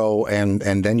to grow, and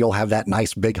then you'll have that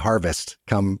nice big harvest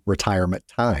come retirement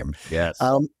time. Yes.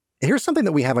 Here's something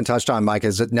that we haven't touched on, Mike,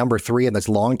 is at number 3 in this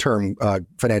long-term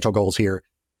financial goals here.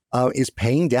 Is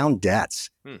paying down debts.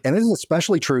 And this is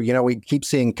especially true. We keep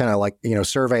seeing kind of like,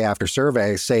 survey after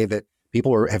survey say that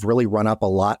people have really run up a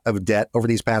lot of debt over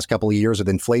these past couple of years with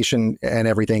inflation and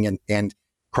everything, and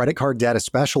credit card debt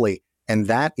especially. And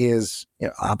that is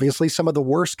obviously some of the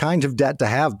worst kinds of debt to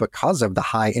have because of the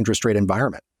high interest rate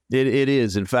environment. It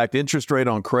is. In fact, interest rate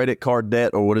on credit card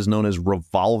debt, or what is known as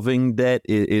revolving debt,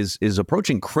 is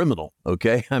approaching criminal.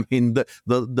 OK, I mean,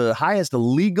 the highest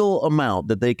legal amount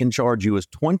that they can charge you is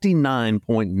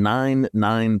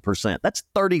 29.99%. That's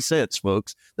 30 cents,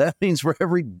 folks. That means for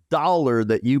every dollar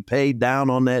that you pay down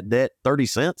on that debt, 30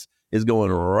 cents is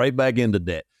going right back into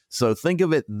debt. So think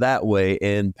of it that way.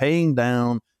 And paying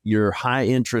down your high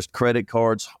interest credit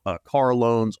cards, car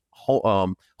loans,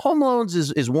 home loans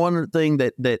is one thing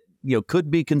that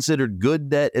could be considered good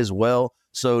debt as well.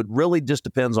 So it really just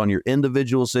depends on your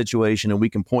individual situation, and we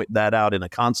can point that out in a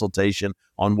consultation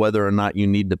on whether or not you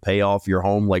need to pay off your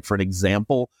home. Like, for an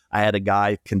example, I had a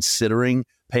guy considering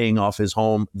paying off his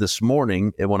home this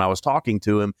morning, and when I was talking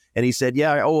to him, and he said,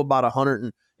 "Yeah, I owe about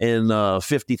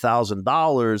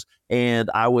 $150,000,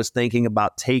 and I was thinking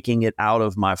about taking it out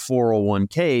of my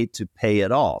 401k to pay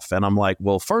it off." And I'm like,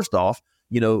 well, first off,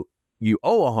 you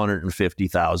owe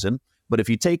 $150,000, but if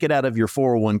you take it out of your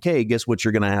 401k, guess what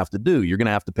you're going to have to do? You're going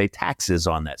to have to pay taxes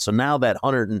on that. So now that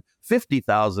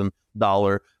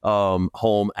 $150,000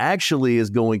 home actually is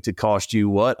going to cost you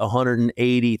what?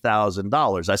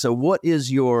 $180,000. I said, what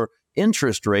is your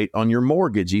interest rate on your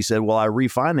mortgage? He said, well, I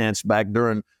refinanced back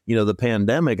during, the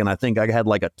pandemic, and I think I had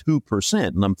like a 2%.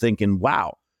 And I'm thinking,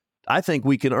 wow, I think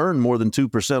we can earn more than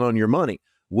 2% on your money.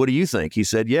 What do you think? He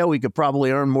said, yeah, we could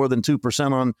probably earn more than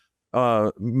 2% on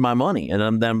my money.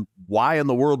 And then why in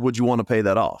the world would you want to pay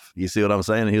that off? You see what I'm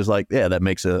saying? And he was like, yeah, that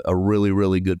makes a really,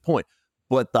 really good point.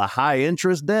 But the high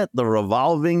interest debt, the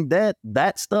revolving debt,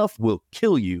 that stuff will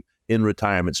kill you in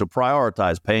retirement. So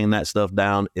prioritize paying that stuff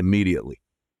down immediately.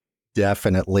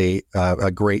 Definitely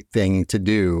a great thing to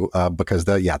do because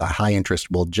the high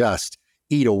interest will just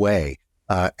eat away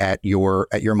at your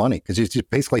money, because you're just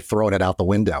basically throwing it out the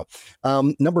window.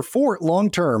 Number 4,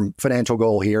 long-term financial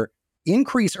goal here: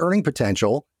 increase earning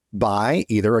potential by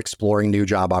either exploring new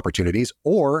job opportunities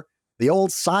or the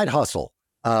old side hustle.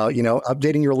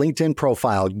 Updating your LinkedIn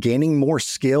profile, gaining more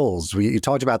skills. You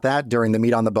talked about that during the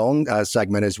Meat on the Bone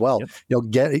segment as well.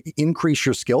 Yep. Increase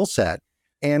your skill set,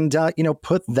 and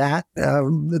put that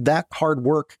hard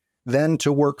work then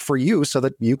to work for you so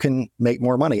that you can make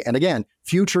more money. And again,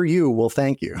 future you will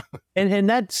thank you. And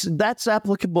that's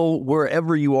applicable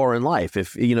wherever you are in life.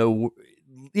 If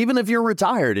even if you're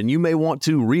retired and you may want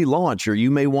to relaunch, or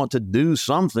you may want to do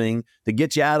something to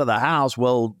get you out of the house,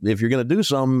 well, if you're going to do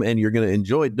something and you're going to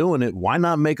enjoy doing it, why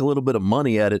not make a little bit of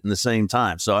money at it in the same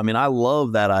time? So, I mean, I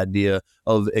love that idea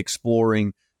of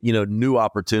exploring, new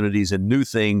opportunities and new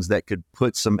things that could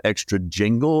put some extra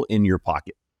jingle in your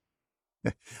pocket.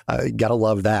 Gotta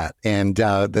love that. And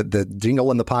the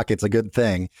jingle in the pocket's a good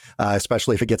thing,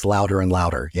 especially if it gets louder and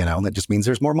louder. That just means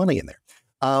there's more money in there.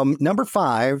 Number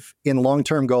 5 in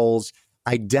long-term goals: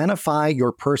 identify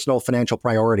your personal financial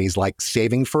priorities, like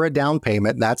saving for a down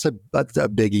payment. That's a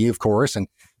biggie, of course, and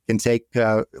can take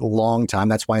a long time.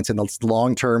 That's why it's in the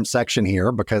long-term section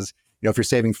here, because if you're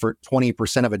saving for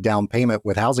 20% of a down payment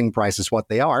with housing prices what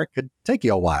they are, it could take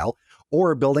you a while.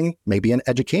 Or building maybe an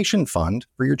education fund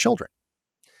for your children.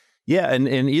 Yeah, and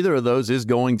either of those is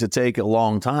going to take a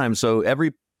long time. So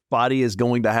everybody is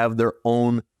going to have their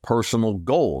own personal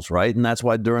goals, right? And that's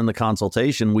why during the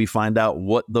consultation, we find out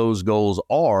what those goals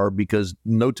are, because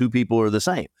no two people are the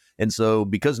same. And so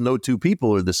because no two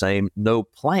people are the same, no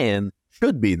plan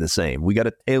should be the same. We got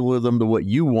to tailor them to what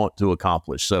you want to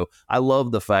accomplish. So I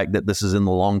love the fact that this is in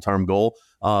the long-term goal,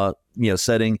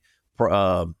 setting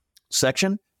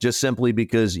section, just simply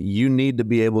because you need to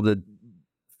be able to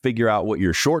figure out what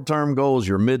your short-term goals,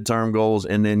 your midterm goals,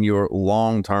 and then your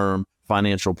long-term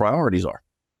financial priorities are.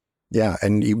 Yeah.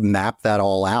 And you map that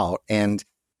all out. And,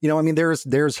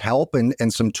 there's help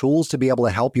and some tools to be able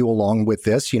to help you along with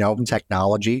this,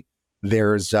 technology.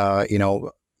 There's,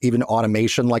 even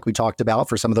automation, like we talked about,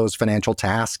 for some of those financial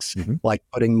tasks, like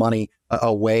putting money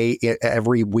away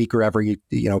every week or every,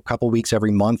 couple weeks,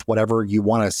 every month, whatever you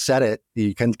want to set it.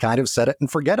 You can kind of set it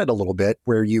and forget it a little bit,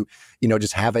 where you,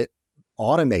 just have it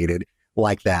automated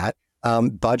like that.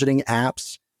 Budgeting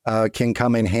apps can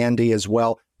come in handy as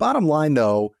well. Bottom line,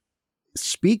 though,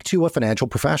 speak to a financial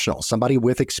professional, somebody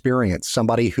with experience,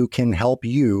 somebody who can help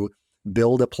you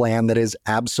build a plan that is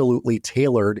absolutely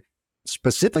tailored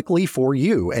specifically for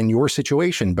you and your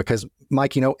situation. Because,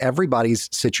 Mike, everybody's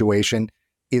situation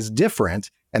is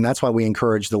different. And that's why we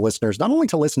encourage the listeners not only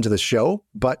to listen to the show,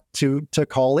 but to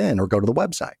call in or go to the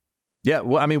website. Yeah.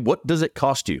 Well, what does it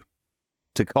cost you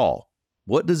to call?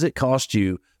 What does it cost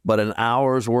you but an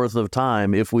hour's worth of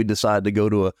time if we decide to go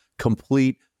to a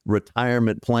complete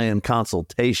retirement plan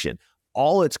consultation?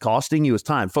 All it's costing you is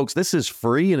time. Folks, this is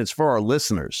free and it's for our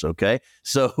listeners, okay?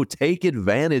 So take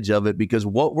advantage of it, because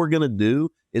what we're going to do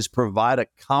is provide a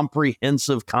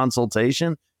comprehensive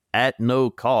consultation at no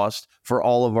cost for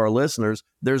all of our listeners.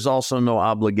 There's also no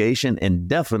obligation and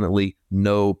definitely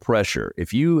no pressure.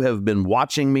 If you have been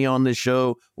watching me on this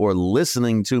show or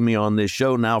listening to me on this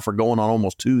show now for going on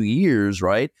almost 2 years,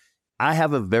 right? I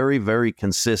have a very, very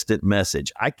consistent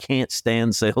message. I can't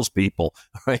stand salespeople.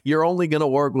 Right? You're only going to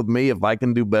work with me if I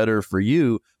can do better for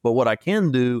you. But what I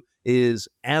can do is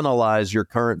analyze your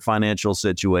current financial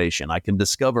situation. I can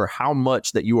discover how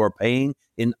much that you are paying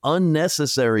in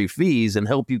unnecessary fees and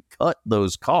help you cut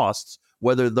those costs,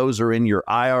 whether those are in your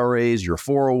IRAs, your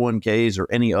 401ks,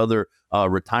 or any other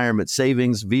retirement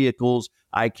savings vehicles.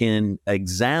 I can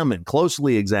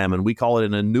closely examine, we call it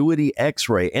an annuity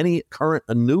x-ray, any current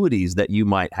annuities that you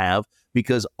might have,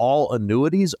 because all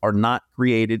annuities are not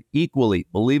created equally.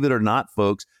 Believe it or not,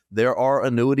 folks, there are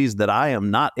annuities that I am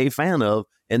not a fan of,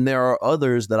 and there are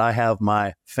others that I have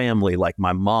my family, like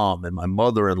my mom and my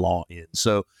mother-in-law, in.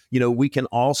 So, we can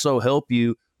also help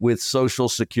you with Social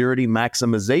Security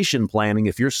maximization planning.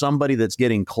 If you're somebody that's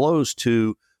getting close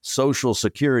to Social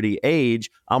Security age,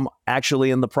 I'm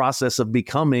actually in the process of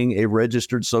becoming a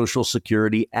registered Social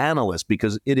Security analyst,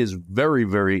 because it is very,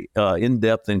 very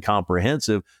in-depth and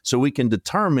comprehensive. So we can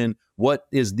determine what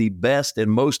is the best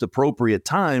and most appropriate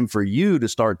time for you to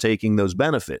start taking those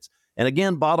benefits. And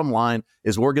again, bottom line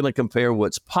is we're going to compare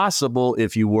what's possible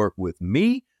if you work with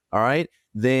me, all right,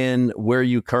 than where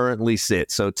you currently sit.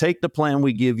 So take the plan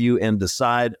we give you and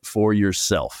decide for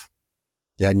yourself.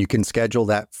 Yeah, and you can schedule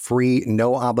that free,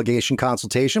 no obligation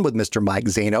consultation with Mr. Mike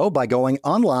Zaino by going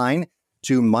online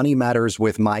to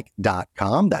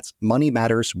moneymatterswithmike.com. That's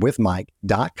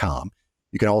moneymatterswithmike.com.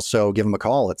 You can also give him a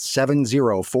call at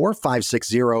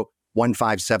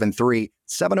 704-560-1573,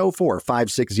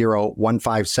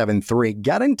 704-560-1573.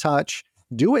 Get in touch,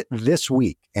 do it this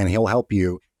week, and he'll help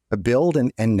you build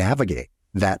and navigate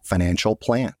that financial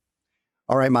plan.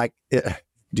 All right, Mike,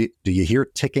 do you hear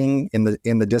ticking in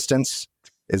the distance?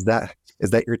 Is that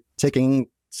your ticking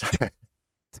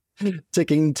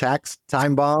tax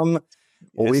time bomb?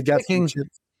 Well, we've got some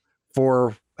tips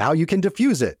for how you can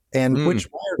diffuse it and which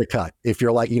wire to cut if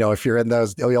you're if you're in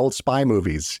the old spy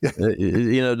movies.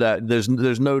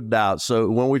 There's no doubt. So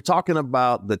when we're talking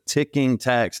about the ticking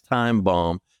tax time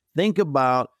bomb, think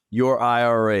about your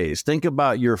IRAs, think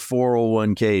about your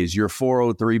 401ks, your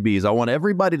 403bs. I want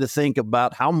everybody to think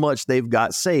about how much they've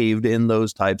got saved in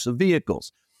those types of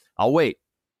vehicles. I'll wait.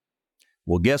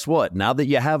 Well, guess what? Now that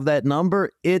you have that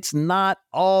number, it's not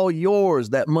all yours.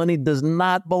 That money does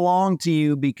not belong to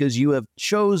you because you have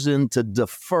chosen to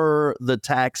defer the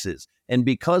taxes. And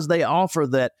because they offer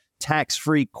that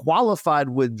tax-free qualified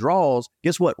withdrawals,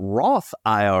 guess what? Roth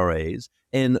IRAs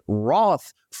and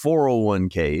Roth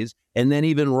 401ks, and then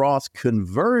even Roth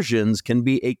conversions can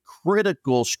be a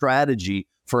critical strategy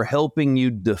for helping you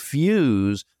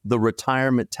diffuse the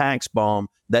retirement tax bomb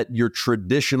that your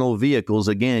traditional vehicles,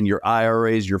 again, your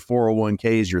IRAs, your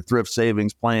 401ks, your thrift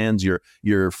savings plans, your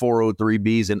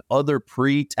 403bs, and other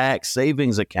pre-tax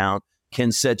savings account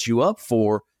can set you up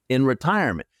for in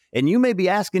retirement. And you may be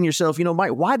asking yourself,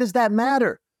 Mike, why does that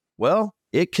matter? Well,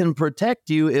 it can protect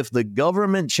you if the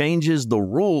government changes the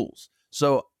rules.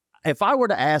 So if I were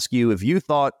to ask you if you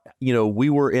thought, we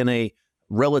were in a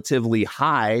relatively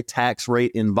high tax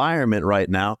rate environment right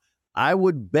now, I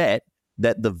would bet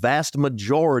that the vast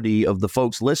majority of the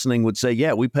folks listening would say,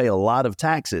 yeah, we pay a lot of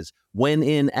taxes. When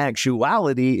in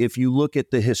actuality, if you look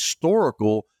at the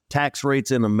historical tax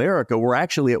rates in America, we're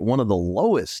actually at one of the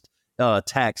lowest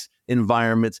tax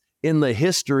environments in the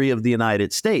history of the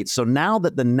United States. So now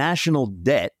that the national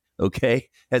debt,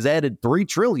 has added $3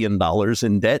 trillion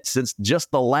in debt since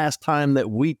just the last time that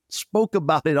we spoke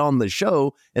about it on the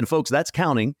show. And folks, that's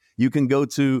counting. You can go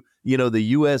to, the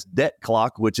U.S. Debt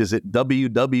Clock, which is at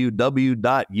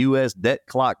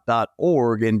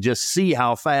www.usdebtclock.org, and just see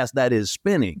how fast that is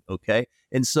spinning.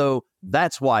 And so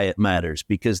that's why it matters,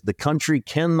 because the country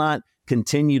cannot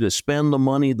continue to spend the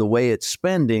money the way it's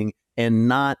spending and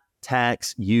not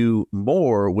tax you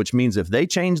more, which means if they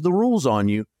change the rules on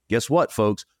you, guess what,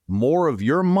 folks? More of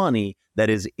your money that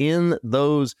is in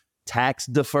those tax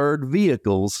deferred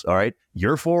vehicles, all right,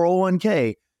 your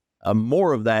 401k,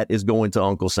 more of that is going to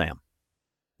Uncle Sam.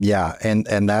 Yeah.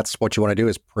 And that's what you want to do,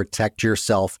 is protect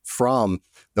yourself from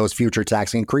those future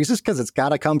tax increases, because it's got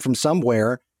to come from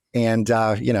somewhere. And,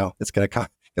 it's going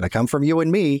to come from you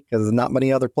and me, because there's not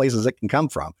many other places it can come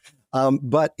from.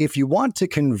 But if you want to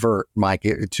convert, Mike,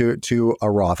 to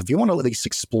a Roth, if you want to at least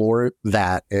explore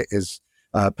that is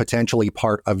potentially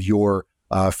part of your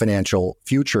financial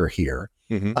future here,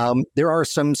 there are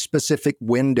some specific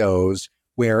windows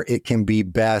where it can be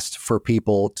best for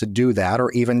people to do that,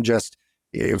 or even just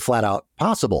flat out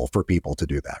possible for people to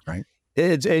do that, right?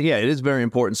 It is very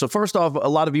important. So first off, a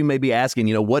lot of you may be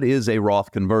asking, what is a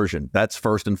Roth conversion? That's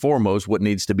first and foremost what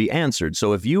needs to be answered.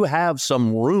 So if you have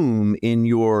some room in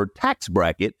your tax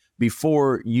bracket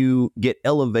before you get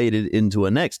elevated into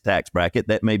a next tax bracket,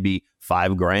 that may be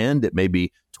 $5,000, it may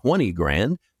be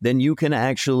 $20,000, then you can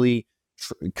actually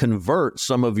convert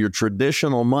some of your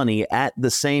traditional money at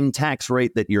the same tax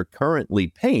rate that you're currently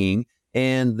paying,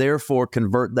 and therefore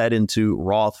convert that into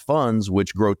Roth funds,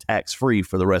 which grow tax-free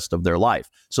for the rest of their life.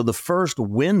 So the first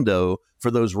window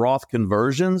for those Roth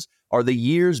conversions are the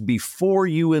years before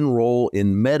you enroll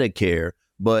in Medicare.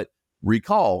 But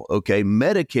recall,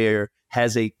 Medicare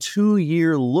has a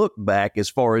 2-year look back as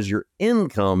far as your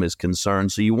income is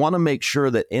concerned. So you want to make sure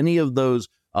that any of those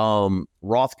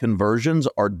Roth conversions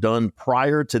are done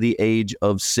prior to the age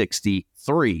of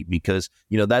 63, because,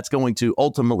 that's going to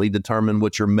ultimately determine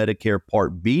what your Medicare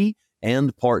Part B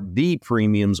and Part D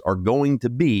premiums are going to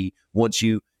be once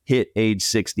you hit age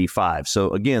 65. So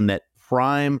again, that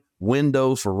prime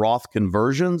window for Roth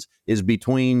conversions is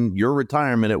between your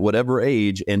retirement at whatever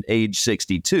age and age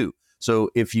 62. So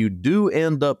if you do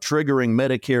end up triggering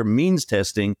Medicare means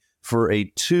testing for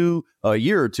a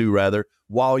year or two,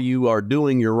 while you are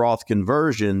doing your Roth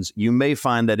conversions, you may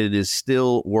find that it is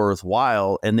still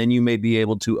worthwhile. And then you may be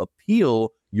able to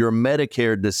appeal your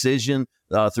Medicare decision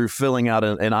through filling out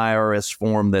an IRS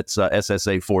form that's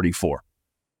SSA 44.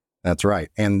 That's right.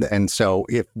 And so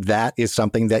if that is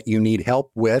something that you need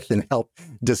help with and help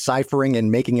deciphering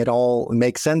and making it all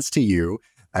make sense to you,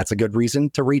 that's a good reason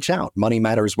to reach out.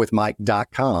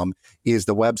 MoneyMattersWithMike.com is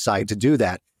the website to do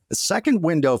that. The second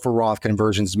window for Roth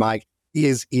conversions, Mike,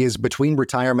 is between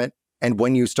retirement and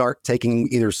when you start taking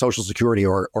either Social Security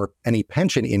or any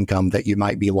pension income that you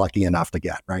might be lucky enough to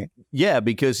get, right? Yeah,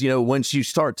 because, once you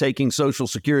start taking Social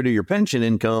Security or pension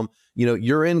income,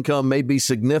 your income may be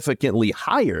significantly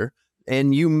higher,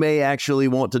 and you may actually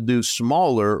want to do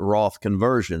smaller Roth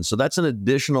conversions. So that's an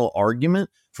additional argument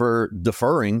for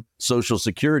deferring Social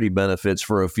Security benefits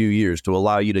for a few years to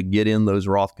allow you to get in those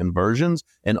Roth conversions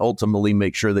and ultimately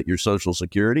make sure that your Social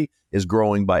Security is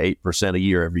growing by 8% a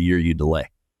year every year you delay.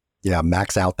 Yeah,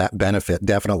 max out that benefit,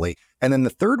 definitely. And then the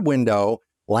third window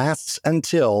lasts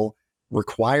until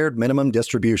required minimum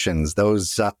distributions,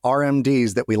 those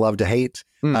RMDs that we love to hate,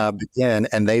 begin,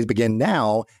 and they begin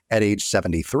now at age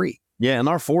 73. Yeah, and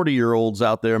our 40-year-olds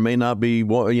out there may not be,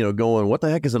 going, what the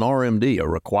heck is an RMD, a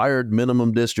required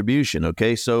minimum distribution?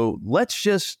 Okay, so let's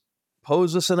just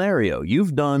pose a scenario.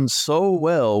 You've done so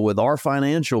well with our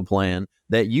financial plan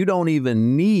that you don't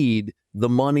even need the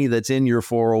money that's in your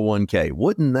 401k.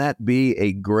 Wouldn't that be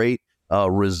a great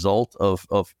result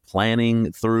of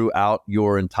planning throughout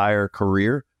your entire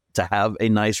career to have a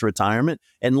nice retirement?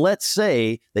 And let's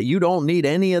say that you don't need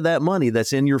any of that money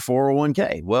that's in your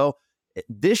 401k. Well,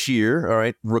 this year, all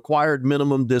right, required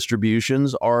minimum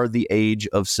distributions are the age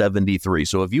of 73.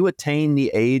 So if you attain the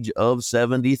age of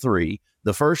 73,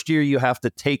 the first year you have to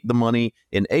take the money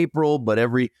in April, but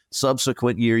every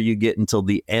subsequent year you get until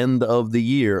the end of the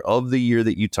year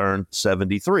that you turn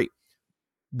 73.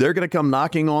 They're going to come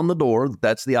knocking on the door.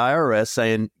 That's the IRS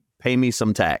saying, pay me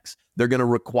some tax. They're going to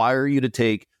require you to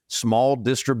take small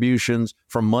distributions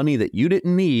from money that you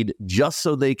didn't need just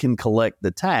so they can collect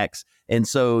the tax. And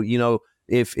so,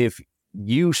 if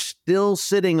you still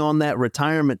sitting on that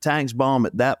retirement tax bomb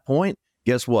at that point,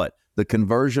 guess what? The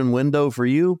conversion window for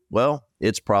you, well,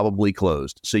 it's probably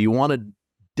closed. So you want to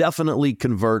definitely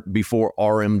convert before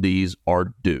RMDs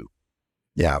are due.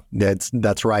 Yeah,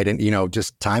 that's right. And,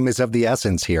 just time is of the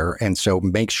essence here. And so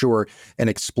make sure and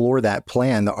explore that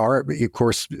plan. Of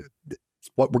course,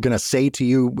 what we're going to say to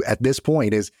you at this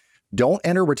point is don't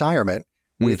enter retirement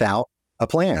without a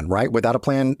plan, right? Without a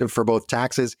plan for both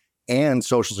taxes and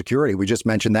Social Security. We just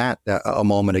mentioned that a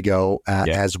moment ago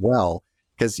as well.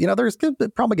 Because, there's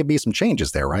probably going to be some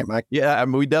changes there, right, Mike? Yeah,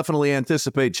 we definitely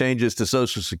anticipate changes to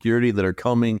Social Security that are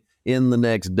coming in the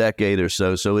next decade or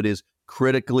so. So it is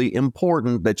critically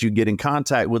important that you get in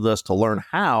contact with us to learn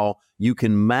how you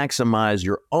can maximize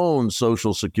your own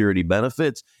Social Security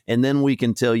benefits. And then we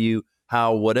can tell you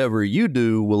how whatever you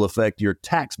do will affect your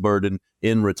tax burden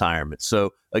in retirement.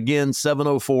 So again,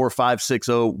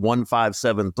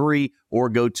 704-560-1573 or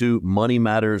go to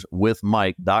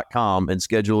moneymatterswithmike.com and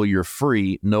schedule your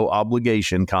free, no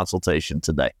obligation consultation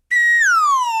today.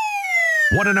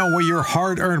 Want to know where your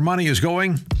hard-earned money is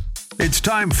going? It's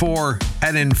time for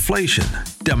an inflation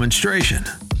demonstration.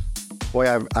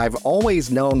 Boy, I've always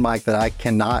known, Mike, that I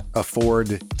cannot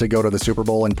afford to go to the Super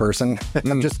Bowl in person.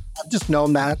 I've just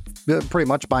known that pretty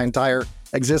much my entire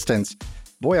existence.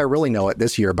 Boy, I really know it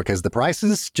this year because the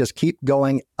prices just keep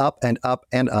going up and up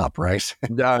and up, right?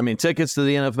 I mean, tickets to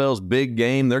the NFL's big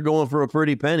game, they're going for a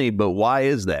pretty penny, but why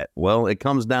is that? Well, it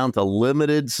comes down to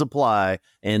limited supply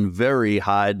and very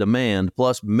high demand.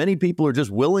 Plus, many people are just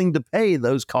willing to pay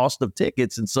those cost of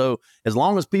tickets. And so as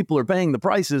long as people are paying the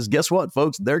prices, guess what,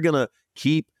 folks? They're going to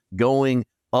keep going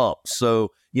up. So,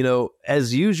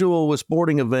 as usual with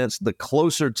sporting events, the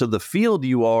closer to the field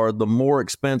you are, the more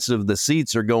expensive the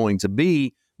seats are going to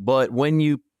be. But when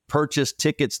you purchase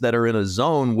tickets that are in a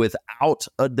zone without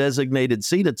a designated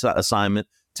seat assignment,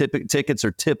 tickets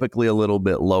are typically a little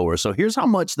bit lower. So here's how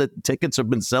much that tickets have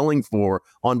been selling for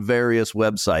on various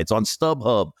websites. On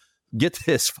StubHub, get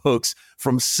this, folks,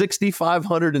 from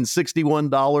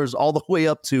 $6,561 all the way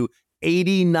up to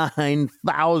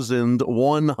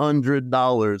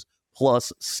 $89,100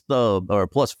 plus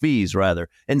plus fees rather.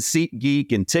 And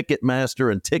SeatGeek and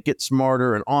Ticketmaster and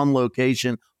TicketSmarter and On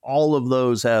Location, all of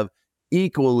those have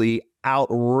equally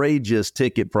outrageous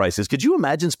ticket prices. Could you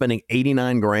imagine spending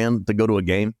 $89,000 to go to a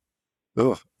game?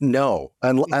 Ugh, no,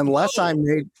 unless I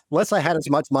had as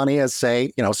much money as,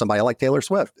 say, somebody like Taylor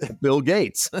Swift, Bill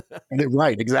Gates.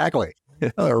 Right, exactly.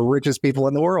 The richest people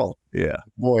in the world. Yeah.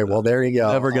 Boy, well, there you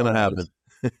go. Never going to happen.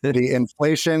 The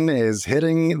inflation is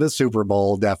hitting the Super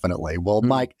Bowl, definitely. Well,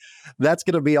 Mike, that's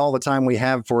going to be all the time we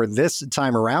have for this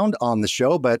time around on the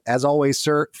show. But as always,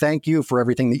 sir, thank you for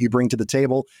everything that you bring to the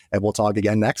table. And we'll talk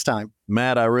again next time.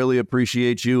 Matt, I really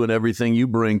appreciate you and everything you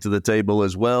bring to the table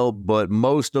as well. But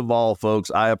most of all,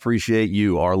 folks, I appreciate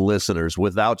you, our listeners.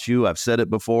 Without you, I've said it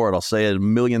before and I'll say it a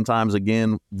million times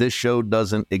again, this show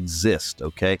doesn't exist,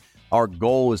 okay? Our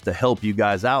goal is to help you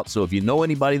guys out. So if you know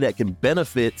anybody that can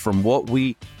benefit from what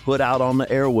we put out on the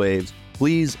airwaves,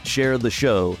 please share the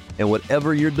show. And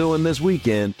whatever you're doing this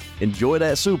weekend, enjoy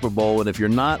that Super Bowl. And if you're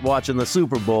not watching the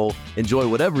Super Bowl, enjoy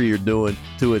whatever you're doing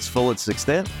to its fullest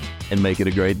extent and make it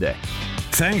a great day.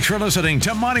 Thanks for listening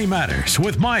to Money Matters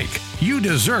with Mike. You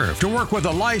deserve to work with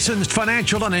a licensed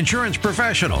financial and insurance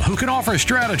professional who can offer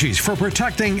strategies for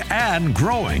protecting and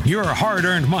growing your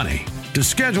hard-earned money. To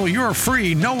schedule your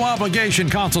free, no-obligation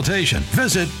consultation,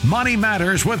 visit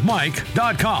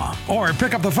moneymatterswithmike.com or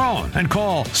pick up the phone and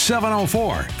call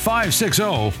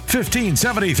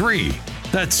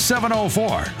 704-560-1573. That's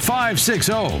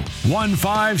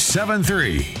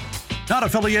 704-560-1573. Not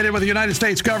affiliated with the United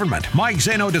States government, Mike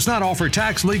Zaino does not offer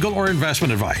tax, legal, or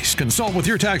investment advice. Consult with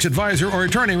your tax advisor or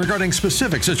attorney regarding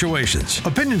specific situations.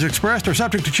 Opinions expressed are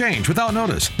subject to change without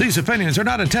notice. These opinions are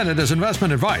not intended as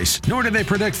investment advice, nor do they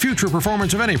predict future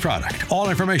performance of any product. All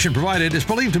information provided is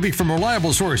believed to be from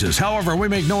reliable sources. However, we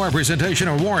make no representation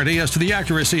or warranty as to the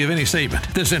accuracy of any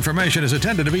statement. This information is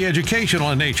intended to be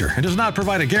educational in nature and does not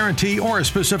provide a guarantee or a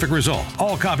specific result.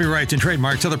 All copyrights and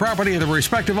trademarks are the property of the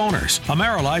respective owners.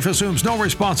 AmeriLife assumes no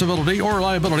responsibility or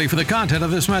liability for the content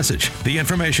of this message. The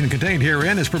information contained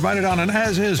herein is provided on an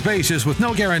as-is basis with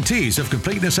no guarantees of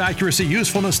completeness, accuracy,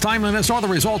 usefulness, timeliness, or the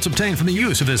results obtained from the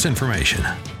use of this information.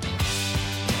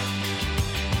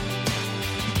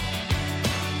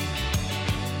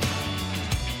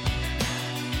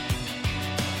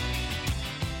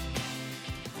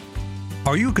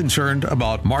 Are you concerned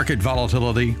about market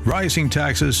volatility, rising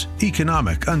taxes,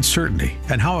 economic uncertainty,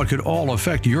 and how it could all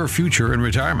affect your future in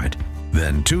retirement?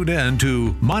 Then tune in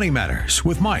to Money Matters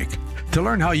with Mike to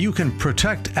learn how you can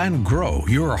protect and grow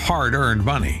your hard-earned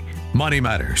money. Money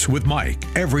Matters with Mike,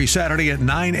 every Saturday at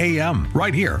 9 a.m.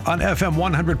 right here on FM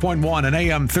 100.1 and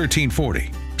AM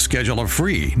 1340. Schedule a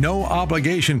free, no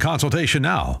obligation consultation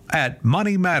now at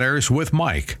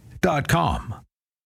moneymatterswithmike.com.